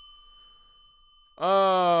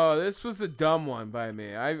 Oh, this was a dumb one by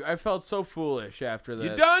me. I felt so foolish after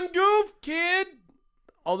this. You done goof, kid?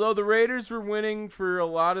 Although the Raiders were winning for a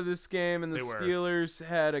lot of this game and the They were. Steelers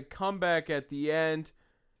had a comeback at the end.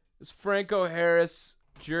 It was Franco Harris,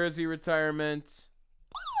 jersey retirement.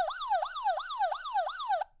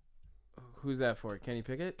 Who's that for? Kenny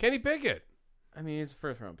Pickett? Kenny Pickett. I mean, he's a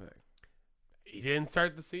first-round pick. He didn't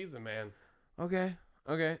start the season, man. Okay.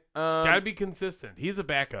 Gotta be consistent. He's a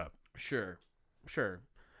backup. Sure.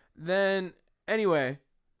 Then, anyway,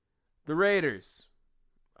 the Raiders.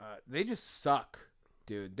 They just suck,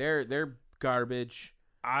 dude. They're garbage.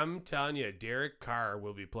 I'm telling you, Derek Carr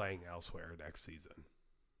will be playing elsewhere next season.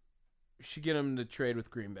 You should get him to trade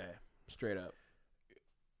with Green Bay, straight up.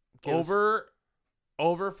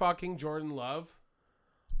 Over fucking Jordan Love.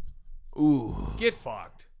 Ooh. Get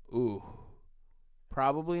fucked. Ooh.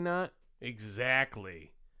 Probably not.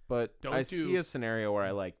 Exactly. But I see a scenario where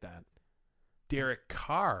I like that. Derek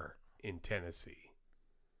Carr in Tennessee.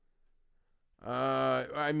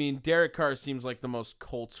 I mean, Derek Carr seems like the most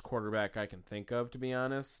Colts quarterback I can think of, to be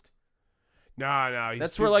honest. No, he's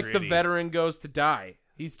that's too where gritty. The veteran goes to die.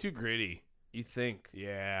 He's too gritty. You think?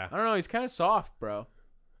 Yeah. I don't know. He's kind of soft, bro.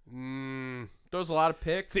 Throws a lot of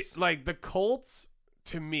picks. See, like the Colts,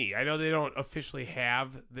 to me, I know they don't officially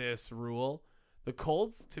have this rule. The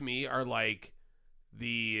Colts, to me, are like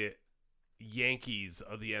the Yankees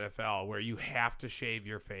of the NFL, where you have to shave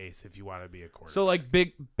your face if you want to be a quarterback. So, like,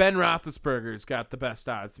 Big Ben Roethlisberger's got the best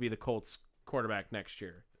odds to be the Colts quarterback next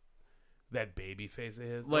year. That baby face of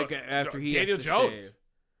his, like after he Daniel has to Jones. Shave.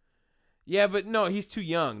 Yeah, but no, he's too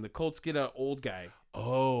young. The Colts get an old guy.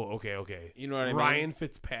 Oh, okay. You know what I mean? Ryan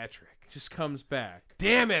Fitzpatrick just comes back.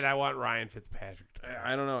 Damn it! I want Ryan Fitzpatrick.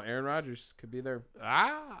 I don't know. Aaron Rodgers could be there.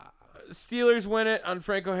 Steelers win it on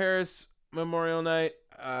Franco Harris Memorial Night.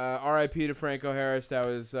 R.I.P. to Franco Harris. That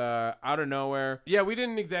was out of nowhere. Yeah, we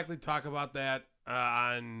didn't exactly talk about that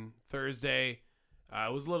on Thursday.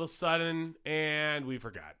 It was a little sudden, and we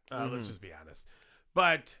forgot. Let's just be honest.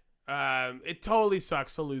 But it totally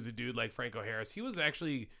sucks to lose a dude like Franco Harris. He was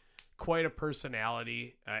actually quite a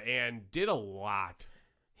personality and did a lot.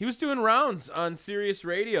 He was doing rounds on Sirius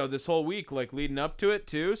Radio this whole week, like leading up to it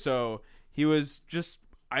too. So he was just,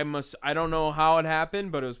 I don't know how it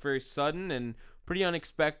happened, but it was very sudden and pretty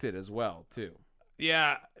unexpected as well too.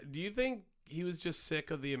 Yeah. Do you think he was just sick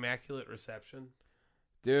of the Immaculate Reception?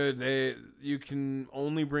 Dude, you can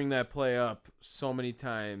only bring that play up so many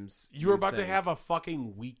times. You were about to have a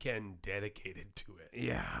fucking weekend dedicated to it.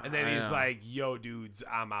 Yeah. And then he's like, yo, dudes,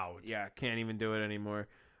 I'm out. Yeah, can't even do it anymore.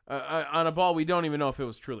 On a ball, we don't even know if it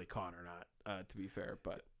was truly caught or not, to be fair.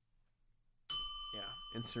 But, yeah,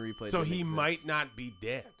 instant replay. So he might not be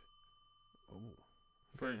dead. Oh,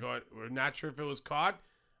 okay. We're not sure if it was caught.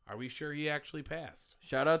 Are we sure he actually passed?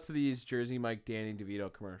 Shout out to these Jersey Mike Danny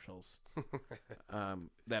DeVito commercials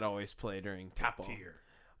that always play during top football. tier.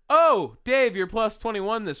 Oh, Dave, you're plus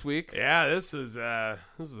 21 this week. Yeah, this is a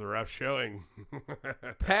rough showing.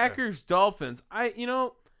 Packers Dolphins.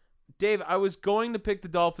 Dave, I was going to pick the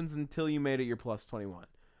Dolphins until you made it your plus 21.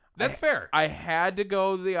 That's fair. I had to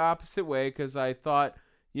go the opposite way because I thought,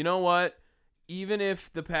 you know what? Even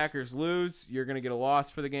if the Packers lose, you're going to get a loss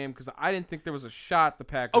for the game because I didn't think there was a shot the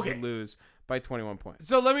Packers would lose by 21 points.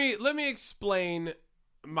 So let me explain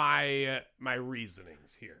my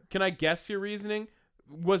reasonings here. Can I guess your reasoning?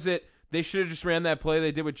 Was it they should have just ran that play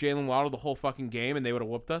they did with Jalen Waddle the whole fucking game and they would have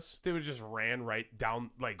whooped us? They would just ran right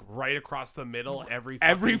down, like right across the middle every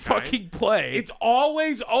fucking play. It's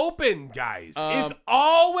always open, guys. It's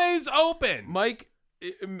always open. Mike,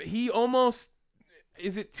 he almost...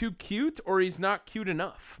 Is it too cute or he's not cute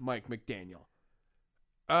enough, Mike McDaniel?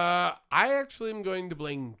 I actually am going to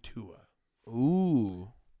blame Tua.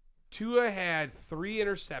 Ooh. Tua had 3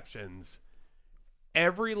 interceptions.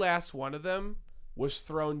 Every last one of them was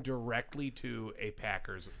thrown directly to a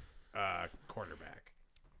Packers quarterback.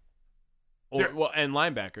 And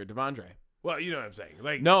linebacker, Devondre. Well, you know what I'm saying.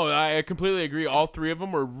 Like, no, I completely agree. All 3 of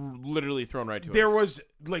them were literally thrown right to us. There was,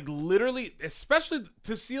 like, literally, especially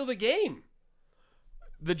to seal the game.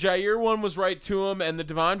 The Jair one was right to him, and the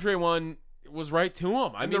Devondre one was right to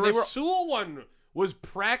him. I mean, the Rasul one was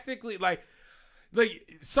practically like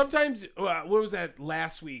sometimes. What was that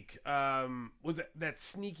last week? Was that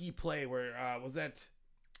sneaky play where was that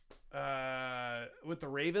with the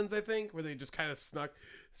Ravens? I think where they just kind of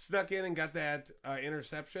snuck in and got that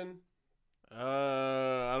interception.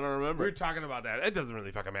 I don't remember. We were talking about that. It doesn't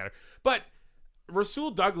really fucking matter. But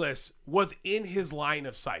Rasul Douglas was in his line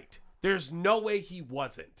of sight. There's no way he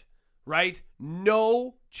wasn't, right?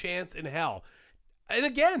 No chance in hell. And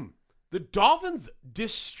again, the Dolphins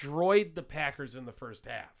destroyed the Packers in the first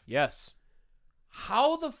half. Yes.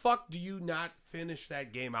 How the fuck do you not finish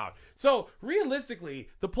that game out? So, realistically,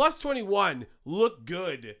 the plus 21 looked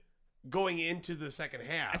good going into the second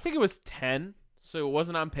half. I think it was 10, so it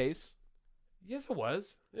wasn't on pace. Yes, it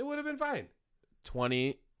was. It would have been fine.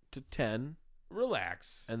 20-10.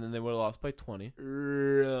 Relax. And then they would have lost by 20.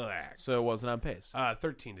 Relax. So it wasn't on pace.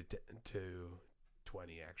 13 to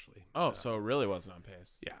 20, actually. Oh, so it really wasn't on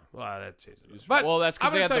pace. Yeah. Well, that changes it. But well, that's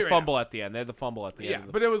because they had the fumble at the end. They had the fumble at the end.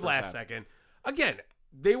 Yeah, but it was last second. Again,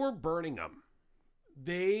 they were burning them.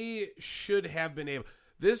 They should have been able.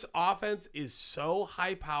 This offense is so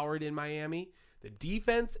high-powered in Miami. The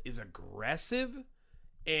defense is aggressive,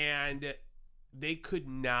 and they could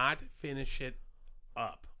not finish it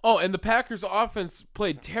up. Oh, and the Packers offense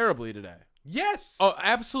played terribly today. Yes. Oh,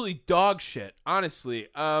 absolutely dog shit, honestly.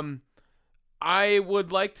 I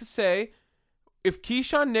would like to say, if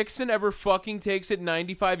Keyshawn Nixon ever fucking takes it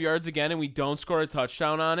 95 yards again and we don't score a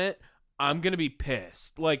touchdown on it, I'm going to be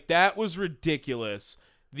pissed. Like, that was ridiculous.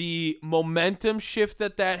 The momentum shift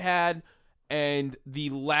that had and the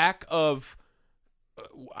lack of,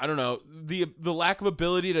 the lack of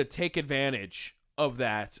ability to take advantage of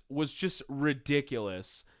that was just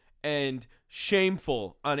ridiculous and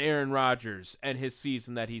shameful on Aaron Rodgers and his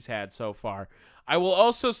season that he's had so far. I will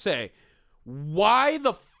also say, why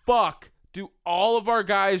the fuck do all of our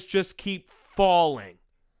guys just keep falling?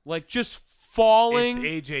 Like, just falling.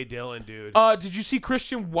 It's A.J. Dillon, dude. Did you see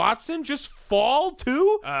Christian Watson just fall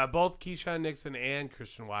too? Both Keyshawn Nixon and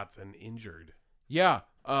Christian Watson injured. Yeah.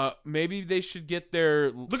 Maybe they should get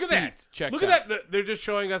their Look at that. Checked Look at that. They're just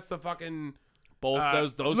showing us the fucking both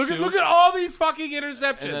those look two. Look at all these fucking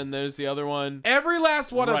interceptions. And then there's the other one. Every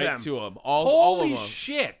last one right of them. to them. All Holy of them.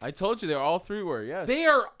 shit. I told you they all three were. Yes. They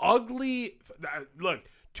are ugly. Look,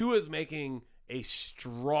 Tua's making a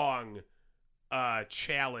strong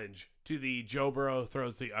challenge to the Joe Burrow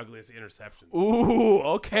throws the ugliest interception. Ooh,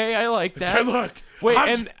 okay, I like that. Look, wait,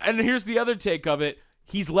 and here's the other take of it.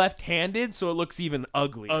 He's left-handed, so it looks even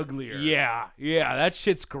uglier. Yeah, that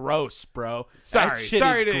shit's gross, bro. That shit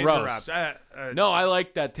sorry is to gross. interrupt. No, I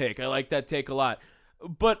like that take. I like that take a lot.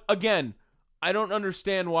 But again, I don't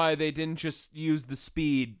understand why they didn't just use the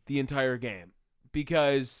speed the entire game,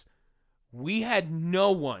 because we had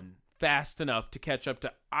no one fast enough to catch up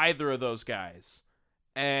to either of those guys.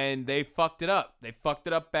 And they fucked it up. They fucked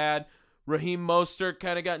it up bad. Raheem Mostert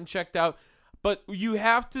kind of gotten checked out. But you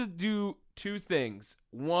have to do two things.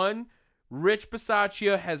 One, Rich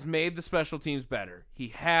Bisaccia has made the special teams better. He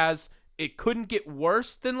has. It couldn't get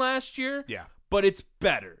worse than last year. Yeah. But it's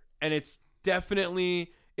better. And it's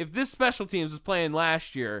definitely, if this special teams was playing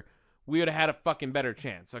last year, we would have had a fucking better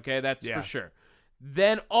chance. Okay? That's for sure.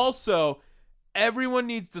 Then also, everyone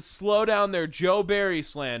needs to slow down their Joe Barry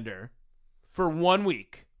slander. For 1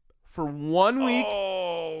 week. For 1 week.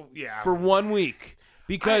 Oh, yeah. For 1 week.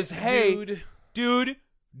 Because,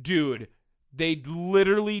 dude, they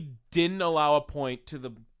literally didn't allow a point to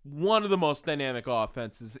the one of the most dynamic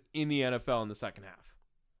offenses in the NFL in the second half.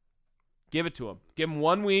 Give it to him. Give him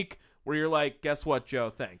 1 week where you're like, guess what, Joe?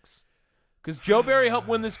 Thanks. Because Joe Barry helped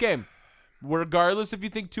win this game. Regardless if you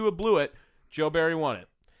think Tua blew it, Joe Barry won it.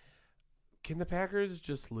 Can the Packers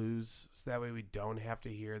just lose so that way we don't have to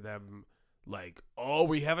hear them like, oh,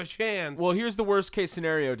 we have a chance? Well, here's the worst case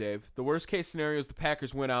scenario, Dave. The worst case scenario is the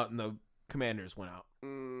Packers win out and the Commanders win out.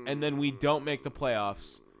 And then we don't make the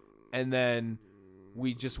playoffs. And then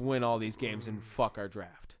we just win all these games and fuck our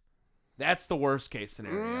draft. That's the worst case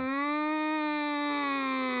scenario.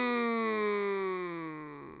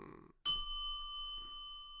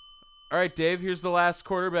 All right, Dave, here's the last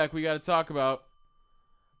quarterback we got to talk about.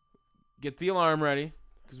 Get the alarm ready,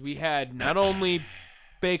 because we had not only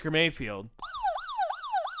Baker Mayfield,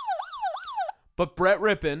 but Brett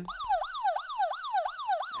Rippon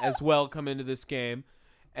as well come into this game.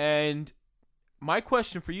 And my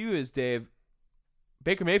question for you is, Dave,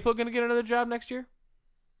 Baker Mayfield going to get another job next year?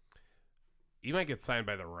 He might get signed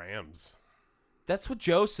by the Rams. That's what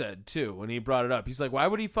Joe said, too, when he brought it up. He's like, why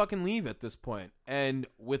would he fucking leave at this point? And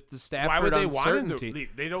with the Stafford uncertainty.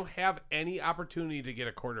 They don't have any opportunity to get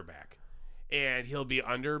a quarterback. And he'll be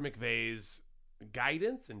under McVay's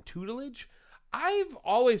guidance and tutelage. I've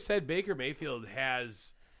always said Baker Mayfield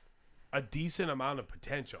has a decent amount of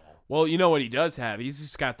potential. Well, you know what he does have? He's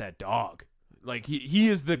just got that dog. Like, he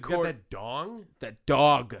is the got that dong? That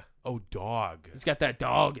dog. Oh, dog. He's got that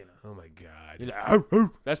dog in him. Oh, my God. He's like,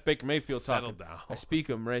 that's Baker Mayfield Settle talking. down. I speak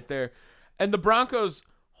him right there. And the Broncos,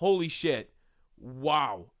 holy shit.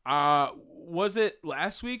 Wow. Was it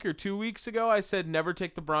last week or 2 weeks ago I said never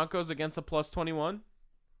take the Broncos against a plus 21?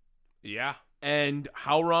 Yeah. And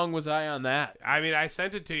how wrong was I on that? I mean, I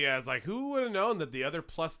sent it to you. I was like, who would have known that the other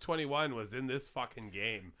plus 21 was in this fucking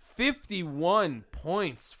game? 51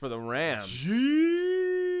 points for the Rams. Jeez.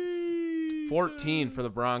 14 for the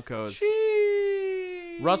Broncos.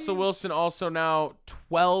 Jeez. Russell Wilson also now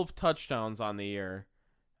 12 touchdowns on the year.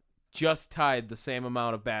 Just tied the same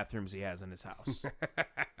amount of bathrooms he has in his house.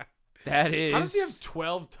 That is... How does he have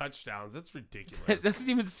 12 touchdowns? That's ridiculous. It doesn't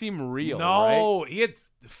even seem real, No, right? he had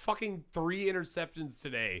fucking 3 interceptions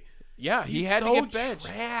today. Yeah, he had so to get benched.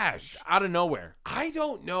 Trash. Out of nowhere. I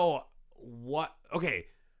don't know what... Okay,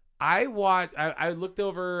 I looked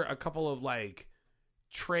over a couple of, like,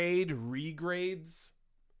 trade regrades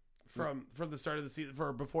from the start of the season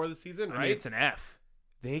for before the season, right? I mean, it's an F.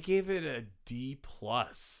 They gave it a D+.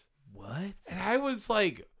 What? And I was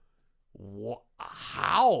like,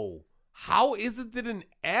 how? How is it that an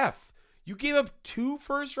F? You gave up 2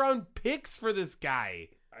 first-round picks for this guy.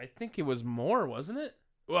 I think it was more, wasn't it?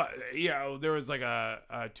 Well, yeah, there was like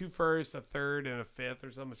a 2 firsts, a 3rd, and a 5th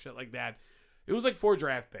or some shit like that. It was like 4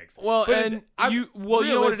 draft picks. Well, But you know what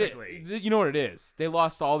it realistically- is. You know what it is. They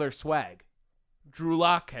lost all their swag. Drew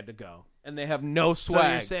Lock had to go, and they have no So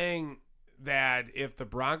swag. you're saying that if the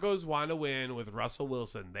Broncos want to win with Russell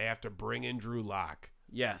Wilson, they have to bring in Drew Lock.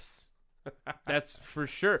 Yes, that's for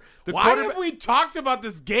sure. The Why quarterback. have we talked about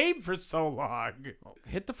this game for so long?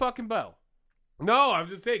 Hit the fucking bell. No, I'm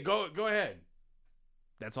just saying. Go ahead.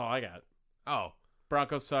 That's all I got. Oh,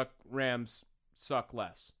 Broncos suck. Rams suck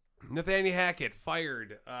less. Nathaniel Hackett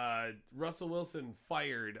fired. Russell Wilson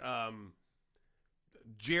fired.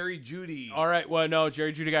 Jerry Jeudy All right. Well, no,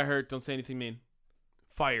 Jerry Jeudy got hurt. Don't say anything mean.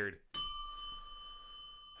 fired.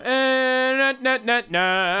 Na na na na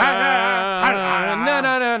na na na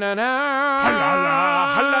na na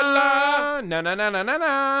na na na na na na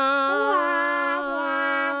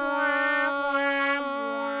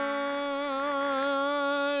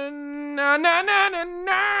na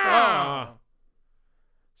na.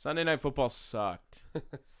 Sunday Night Football sucked.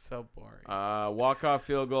 So boring. Walk-off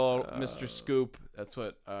field goal, Mr. Scoop. That's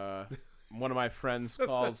what one of my friends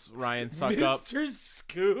calls Ryan Suck Up. Mr.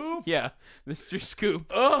 Scoop? Yeah, Mr.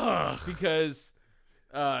 Scoop. Ugh. Because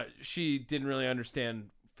she didn't really understand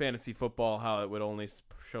fantasy football, how it would only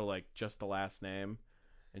show like just the last name,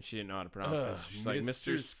 and she didn't know how to pronounce it. So she's like,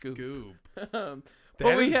 Mr. Scoop.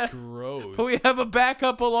 That is gross. But we have a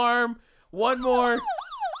backup alarm. One more.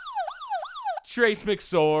 Trace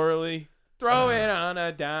McSorley. Throw it on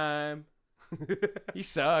a dime. He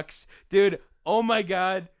sucks. Dude, oh my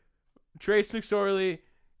God. Trace McSorley,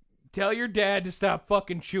 tell your dad to stop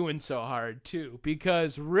fucking chewing so hard, too.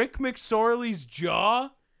 Because Rick McSorley's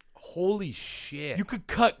jaw, Holy shit. you could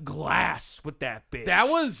cut glass with that bitch. That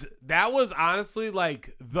was honestly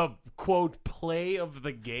like the quote play of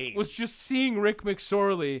the game. was just seeing Rick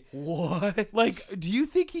McSorley. what? Like, do you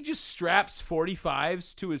think he just straps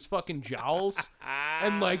 45s to his fucking jowls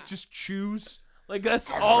and like just chews? Like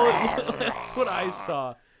that's all. That's what I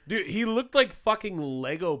saw. Dude, he looked like fucking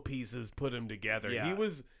Lego pieces put him together. Yeah.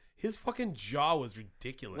 His fucking jaw was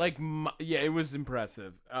ridiculous. Like, yeah, it was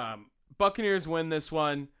impressive. Buccaneers win this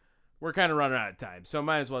one. We're kind of running out of time, so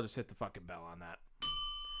might as well just hit the fucking bell on that.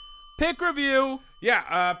 Pick review.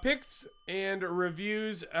 yeah, picks and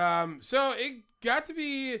reviews. So it got to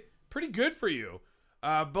be pretty good for you.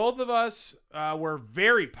 Both of us were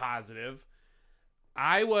very positive.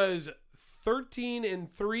 I was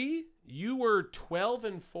 13-3. You were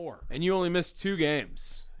 12-4. And you only missed 2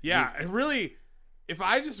 games. Yeah, and really, if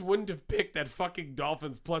I just wouldn't have picked that fucking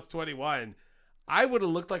Dolphins plus 21, I would have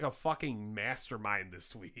looked like a fucking mastermind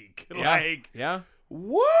this week. Yeah.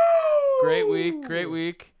 Woo! Great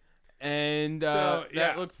week. And So,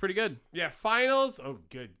 that looked pretty good. Yeah, finals. Oh,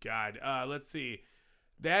 good God. Let's see.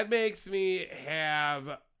 That makes me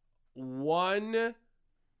have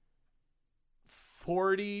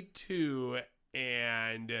 142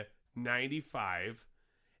 and 95,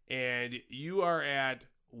 and you are at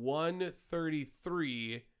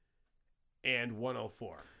 133 and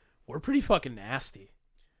 104. We're pretty fucking nasty.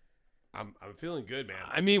 I'm feeling good, man.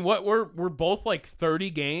 I mean, what we're both like 30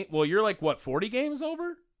 games. Well, you're like what, 40 games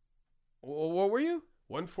over? What were you?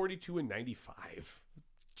 142 and 95.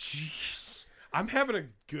 Jeez. I'm having a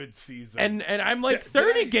good season. And I'm like Did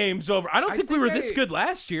 30 I- games over. I don't I think we were think this I- good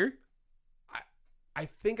last year. I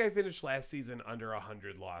think I finished last season under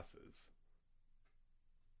 100 losses.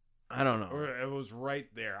 I don't know. Or it was right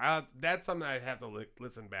there. That's something I'd have to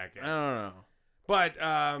listen back I at. don't know. But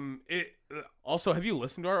Also, have you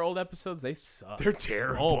listened to our old episodes? They suck. they're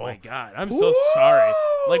terrible. Oh my God. I'm so sorry.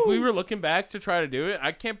 Like, we were looking back to try to do it.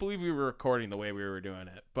 I can't believe we were recording the way we were doing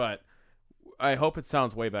it. But I hope it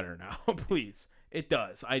sounds way better now. Please. It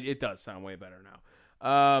does. It does sound way better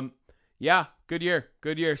now. Yeah. Good year.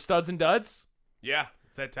 Studs and duds. Yeah,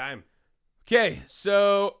 it's that time. Okay.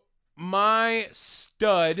 So my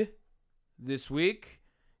stud this week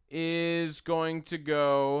is going to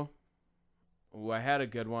go. Ooh, I had a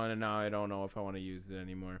good one, and now I don't know if I want to use it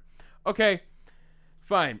anymore. Okay,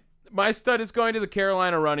 fine. My stud is going to the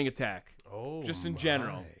Carolina running attack. Oh, Just in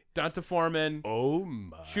general. Donta Foreman, Oh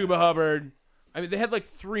my. Chuba Hubbard. I mean, they had like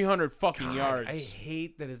 300 fucking God, yards. I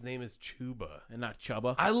hate that his name is Chuba. And not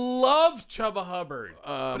Chuba. I love Chuba Hubbard,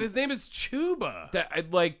 Um, but his name is Chuba.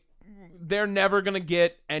 They're never going to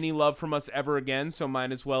get any love from us ever again, so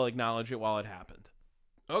might as well acknowledge it while it happened.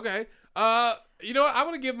 Okay. You know what? I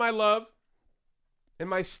want to give my love and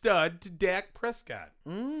my stud to Dak Prescott.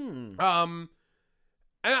 And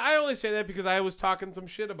I only say that because I was talking some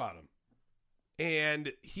shit about him.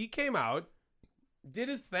 And he came out, did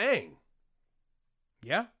his thing.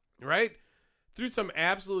 Yeah. Right? Threw some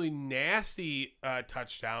absolutely nasty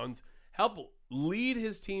touchdowns, helped lead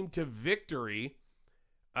his team to victory.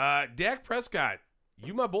 Dak Prescott,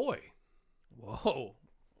 you my boy. Whoa.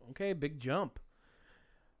 Okay, big jump.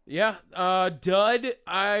 Yeah, dud,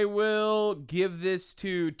 I will give this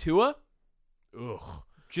to Tua. Ugh.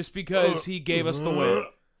 Just because he gave us the win.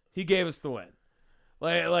 He gave us the win.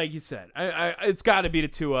 Like you said, it's got to be to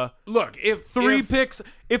Tua. Look, if three picks,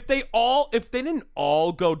 if they didn't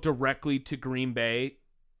all go directly to Green Bay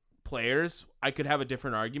players, I could have a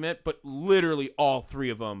different argument. But literally, all three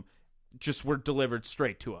of them just were delivered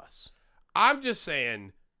straight to us. I'm just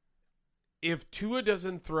saying, if Tua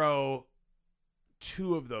doesn't throw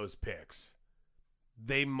 2 of those picks,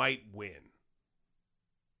 they might win.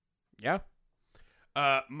 Yeah.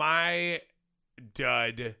 My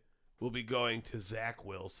dud will be going to Zach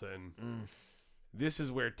Wilson. This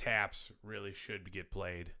is where taps really should get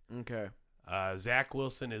played. Okay. Zach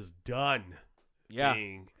Wilson is done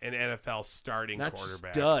being an NFL starting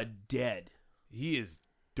quarterback. Just dud, dead. He is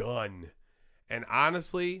done. And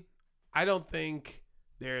honestly, I don't think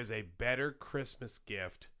there is a better Christmas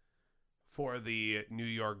gift for the New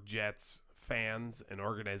York Jets fans and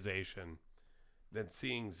organization than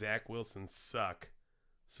seeing Zach Wilson suck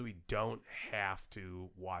so we don't have to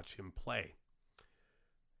watch him play.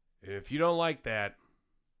 And if you don't like that,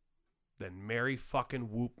 then Merry fucking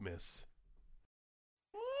Whoopmas.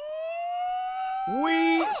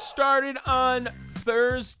 We started on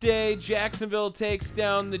Thursday. Jacksonville takes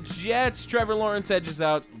down the Jets. Trevor Lawrence edges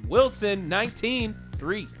out Wilson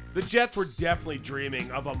 19-3. The Jets were definitely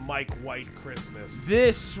dreaming of a Mike White Christmas.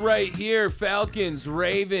 This right here, Falcons,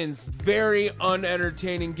 Ravens, very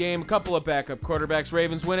unentertaining game. A couple of backup quarterbacks.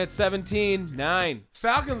 Ravens win at 17-9.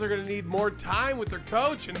 Falcons are going to need more time with their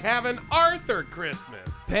coach and have an Arthur Christmas.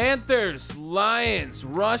 Panthers, Lions,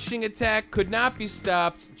 rushing attack could not be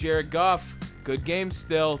stopped. Jared Goff, good game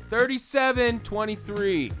still,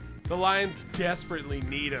 37-23. The Lions desperately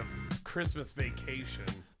need a Christmas vacation.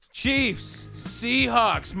 Chiefs,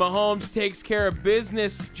 Seahawks, Mahomes takes care of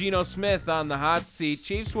business. Geno Smith on the hot seat.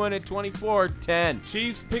 Chiefs win at 24-10.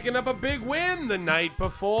 Chiefs picking up a big win the night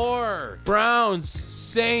before. Browns,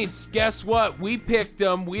 Saints, guess what? We picked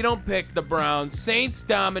them. We don't pick the Browns. Saints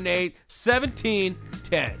dominate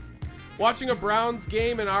 17-10. Watching a Browns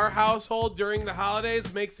game in our household during the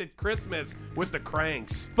holidays makes it Christmas with the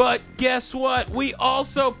Cranks. But guess what? We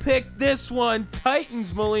also picked this one.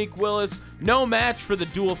 Titans, Malik Willis. No match for the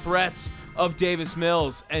dual threats of Davis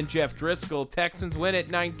Mills and Jeff Driscoll. Texans win at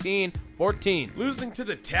 19-14. Losing to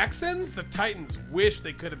the Texans? The Titans wish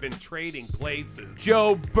they could have been trading places.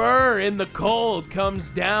 Joe Burr in the cold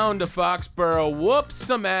comes down to Foxborough. Whoops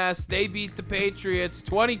some ass. They beat the Patriots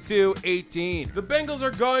 22-18. The Bengals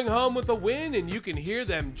are going home with a win, and you can hear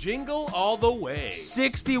them jingle all the way.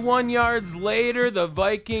 61 yards later, the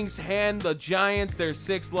Vikings hand the Giants their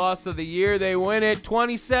 6th loss of the year. They win it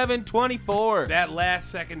 27-24. That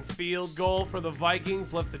last-second field goal for the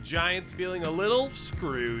Vikings left the Giants feeling a little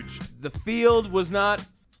Scrooged. The field was not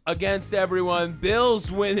against everyone.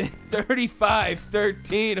 Bills win it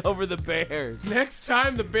 35-13 over the Bears. Next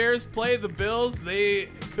time the Bears play the Bills, they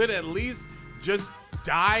could at least just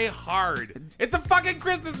die hard. It's a fucking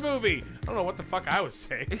Christmas movie. I don't know what the fuck I was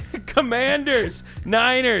saying. Commanders,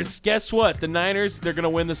 Niners. Guess what? The Niners, they're going to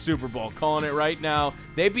win the Super Bowl. Calling it right now.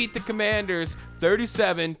 They beat the Commanders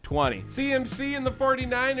 37-20. CMC and the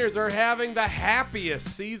 49ers are having the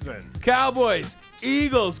happiest season. Cowboys,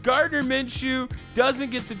 Eagles. Gardner Minshew doesn't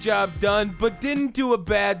get the job done, but didn't do a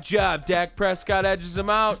bad job. Dak Prescott edges him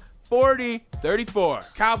out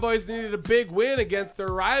 40-34. Cowboys needed a big win against their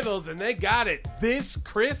rivals, and they got it this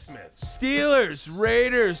Christmas. Steelers,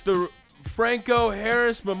 Raiders, the Franco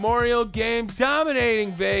Harris Memorial Game,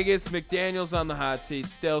 dominating Vegas. McDaniels on the hot seat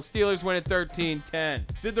still. Steelers win at 13-10.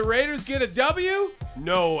 Did the Raiders get a W?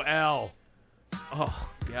 No L. Oh,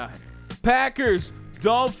 God. Packers,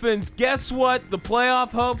 Dolphins, guess what? The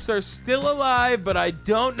playoff hopes are still alive, but I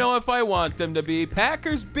don't know if I want them to be.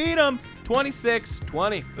 Packers beat them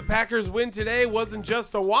 26-20. The Packers win today wasn't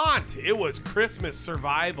just a want, it was Christmas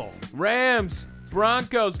survival. Rams,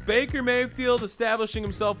 Broncos, Baker Mayfield establishing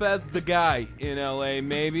himself as the guy in LA,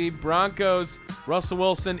 maybe. Broncos, Russell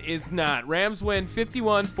Wilson is not. Rams win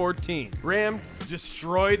 51-14. Rams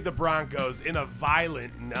destroyed the Broncos in a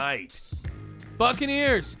violent night.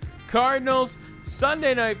 Buccaneers, Cardinals.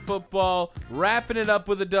 Sunday Night Football, wrapping it up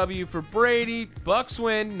with a W for Brady. Bucks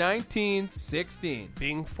win 19-16.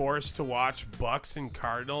 Being forced to watch Bucks and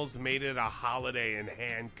Cardinals made it a holiday in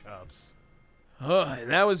handcuffs. And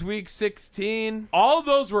that was week 16. All of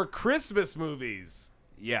those were Christmas movies.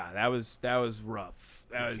 Yeah, that was rough.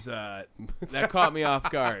 That was that caught me off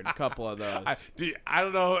guard. A couple of those. I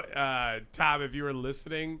don't know, Tom, if you were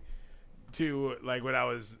listening to like when I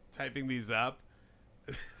was typing these up.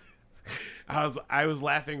 I was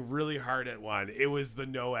laughing really hard at one. It was the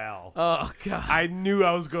Noel. Oh God! I knew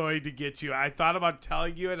I was going to get you. I thought about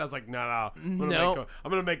telling you, and I was like, no. I'm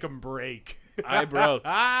gonna make him break. I broke.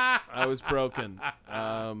 I was broken.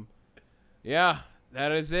 Yeah,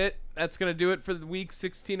 that is it. That's gonna do it for the week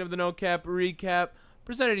 16 of the No Cap Recap,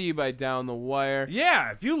 presented to you by Down the Wire.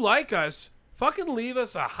 Yeah, if you like us, fucking leave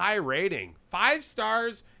us a high rating. 5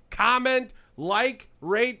 stars. Comment, like,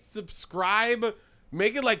 rate, subscribe.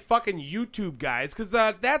 Make it like fucking YouTube, guys, because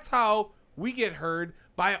that's how we get heard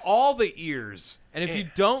by all the ears. And if you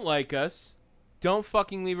don't like us, don't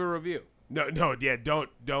fucking leave a review. No, yeah, don't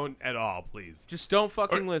at all, please. Just don't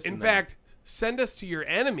fucking listen. In fact, send us to your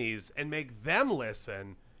enemies and make them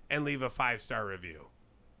listen and leave a 5-star review.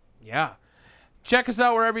 Yeah. Check us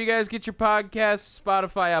out wherever you guys get your podcasts,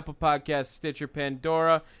 Spotify, Apple Podcasts, Stitcher,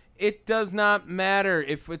 Pandora. It does not matter.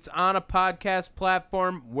 If it's on a podcast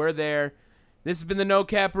platform, we're there. This has been the No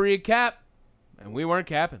Cap Recap, and we weren't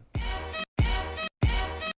capping.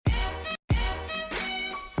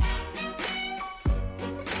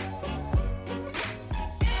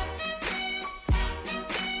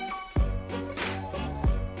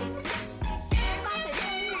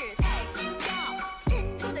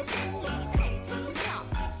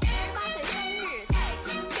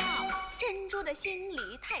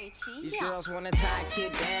 These girls wanna tie a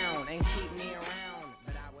kid down and keep me around,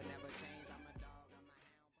 but I would never change. I'm a dog, I'm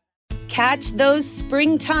a hound. Catch those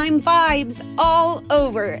springtime vibes all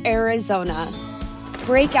over Arizona.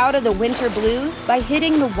 Break out of the winter blues by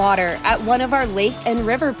hitting the water at one of our lake and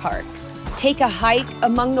river parks. Take a hike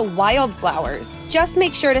among the wildflowers. Just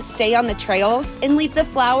make sure to stay on the trails and leave the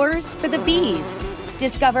flowers for the bees.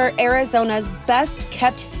 Discover Arizona's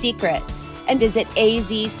best-kept secret and visit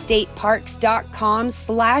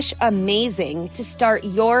azstateparks.com/amazing to start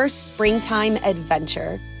your springtime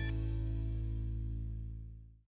adventure.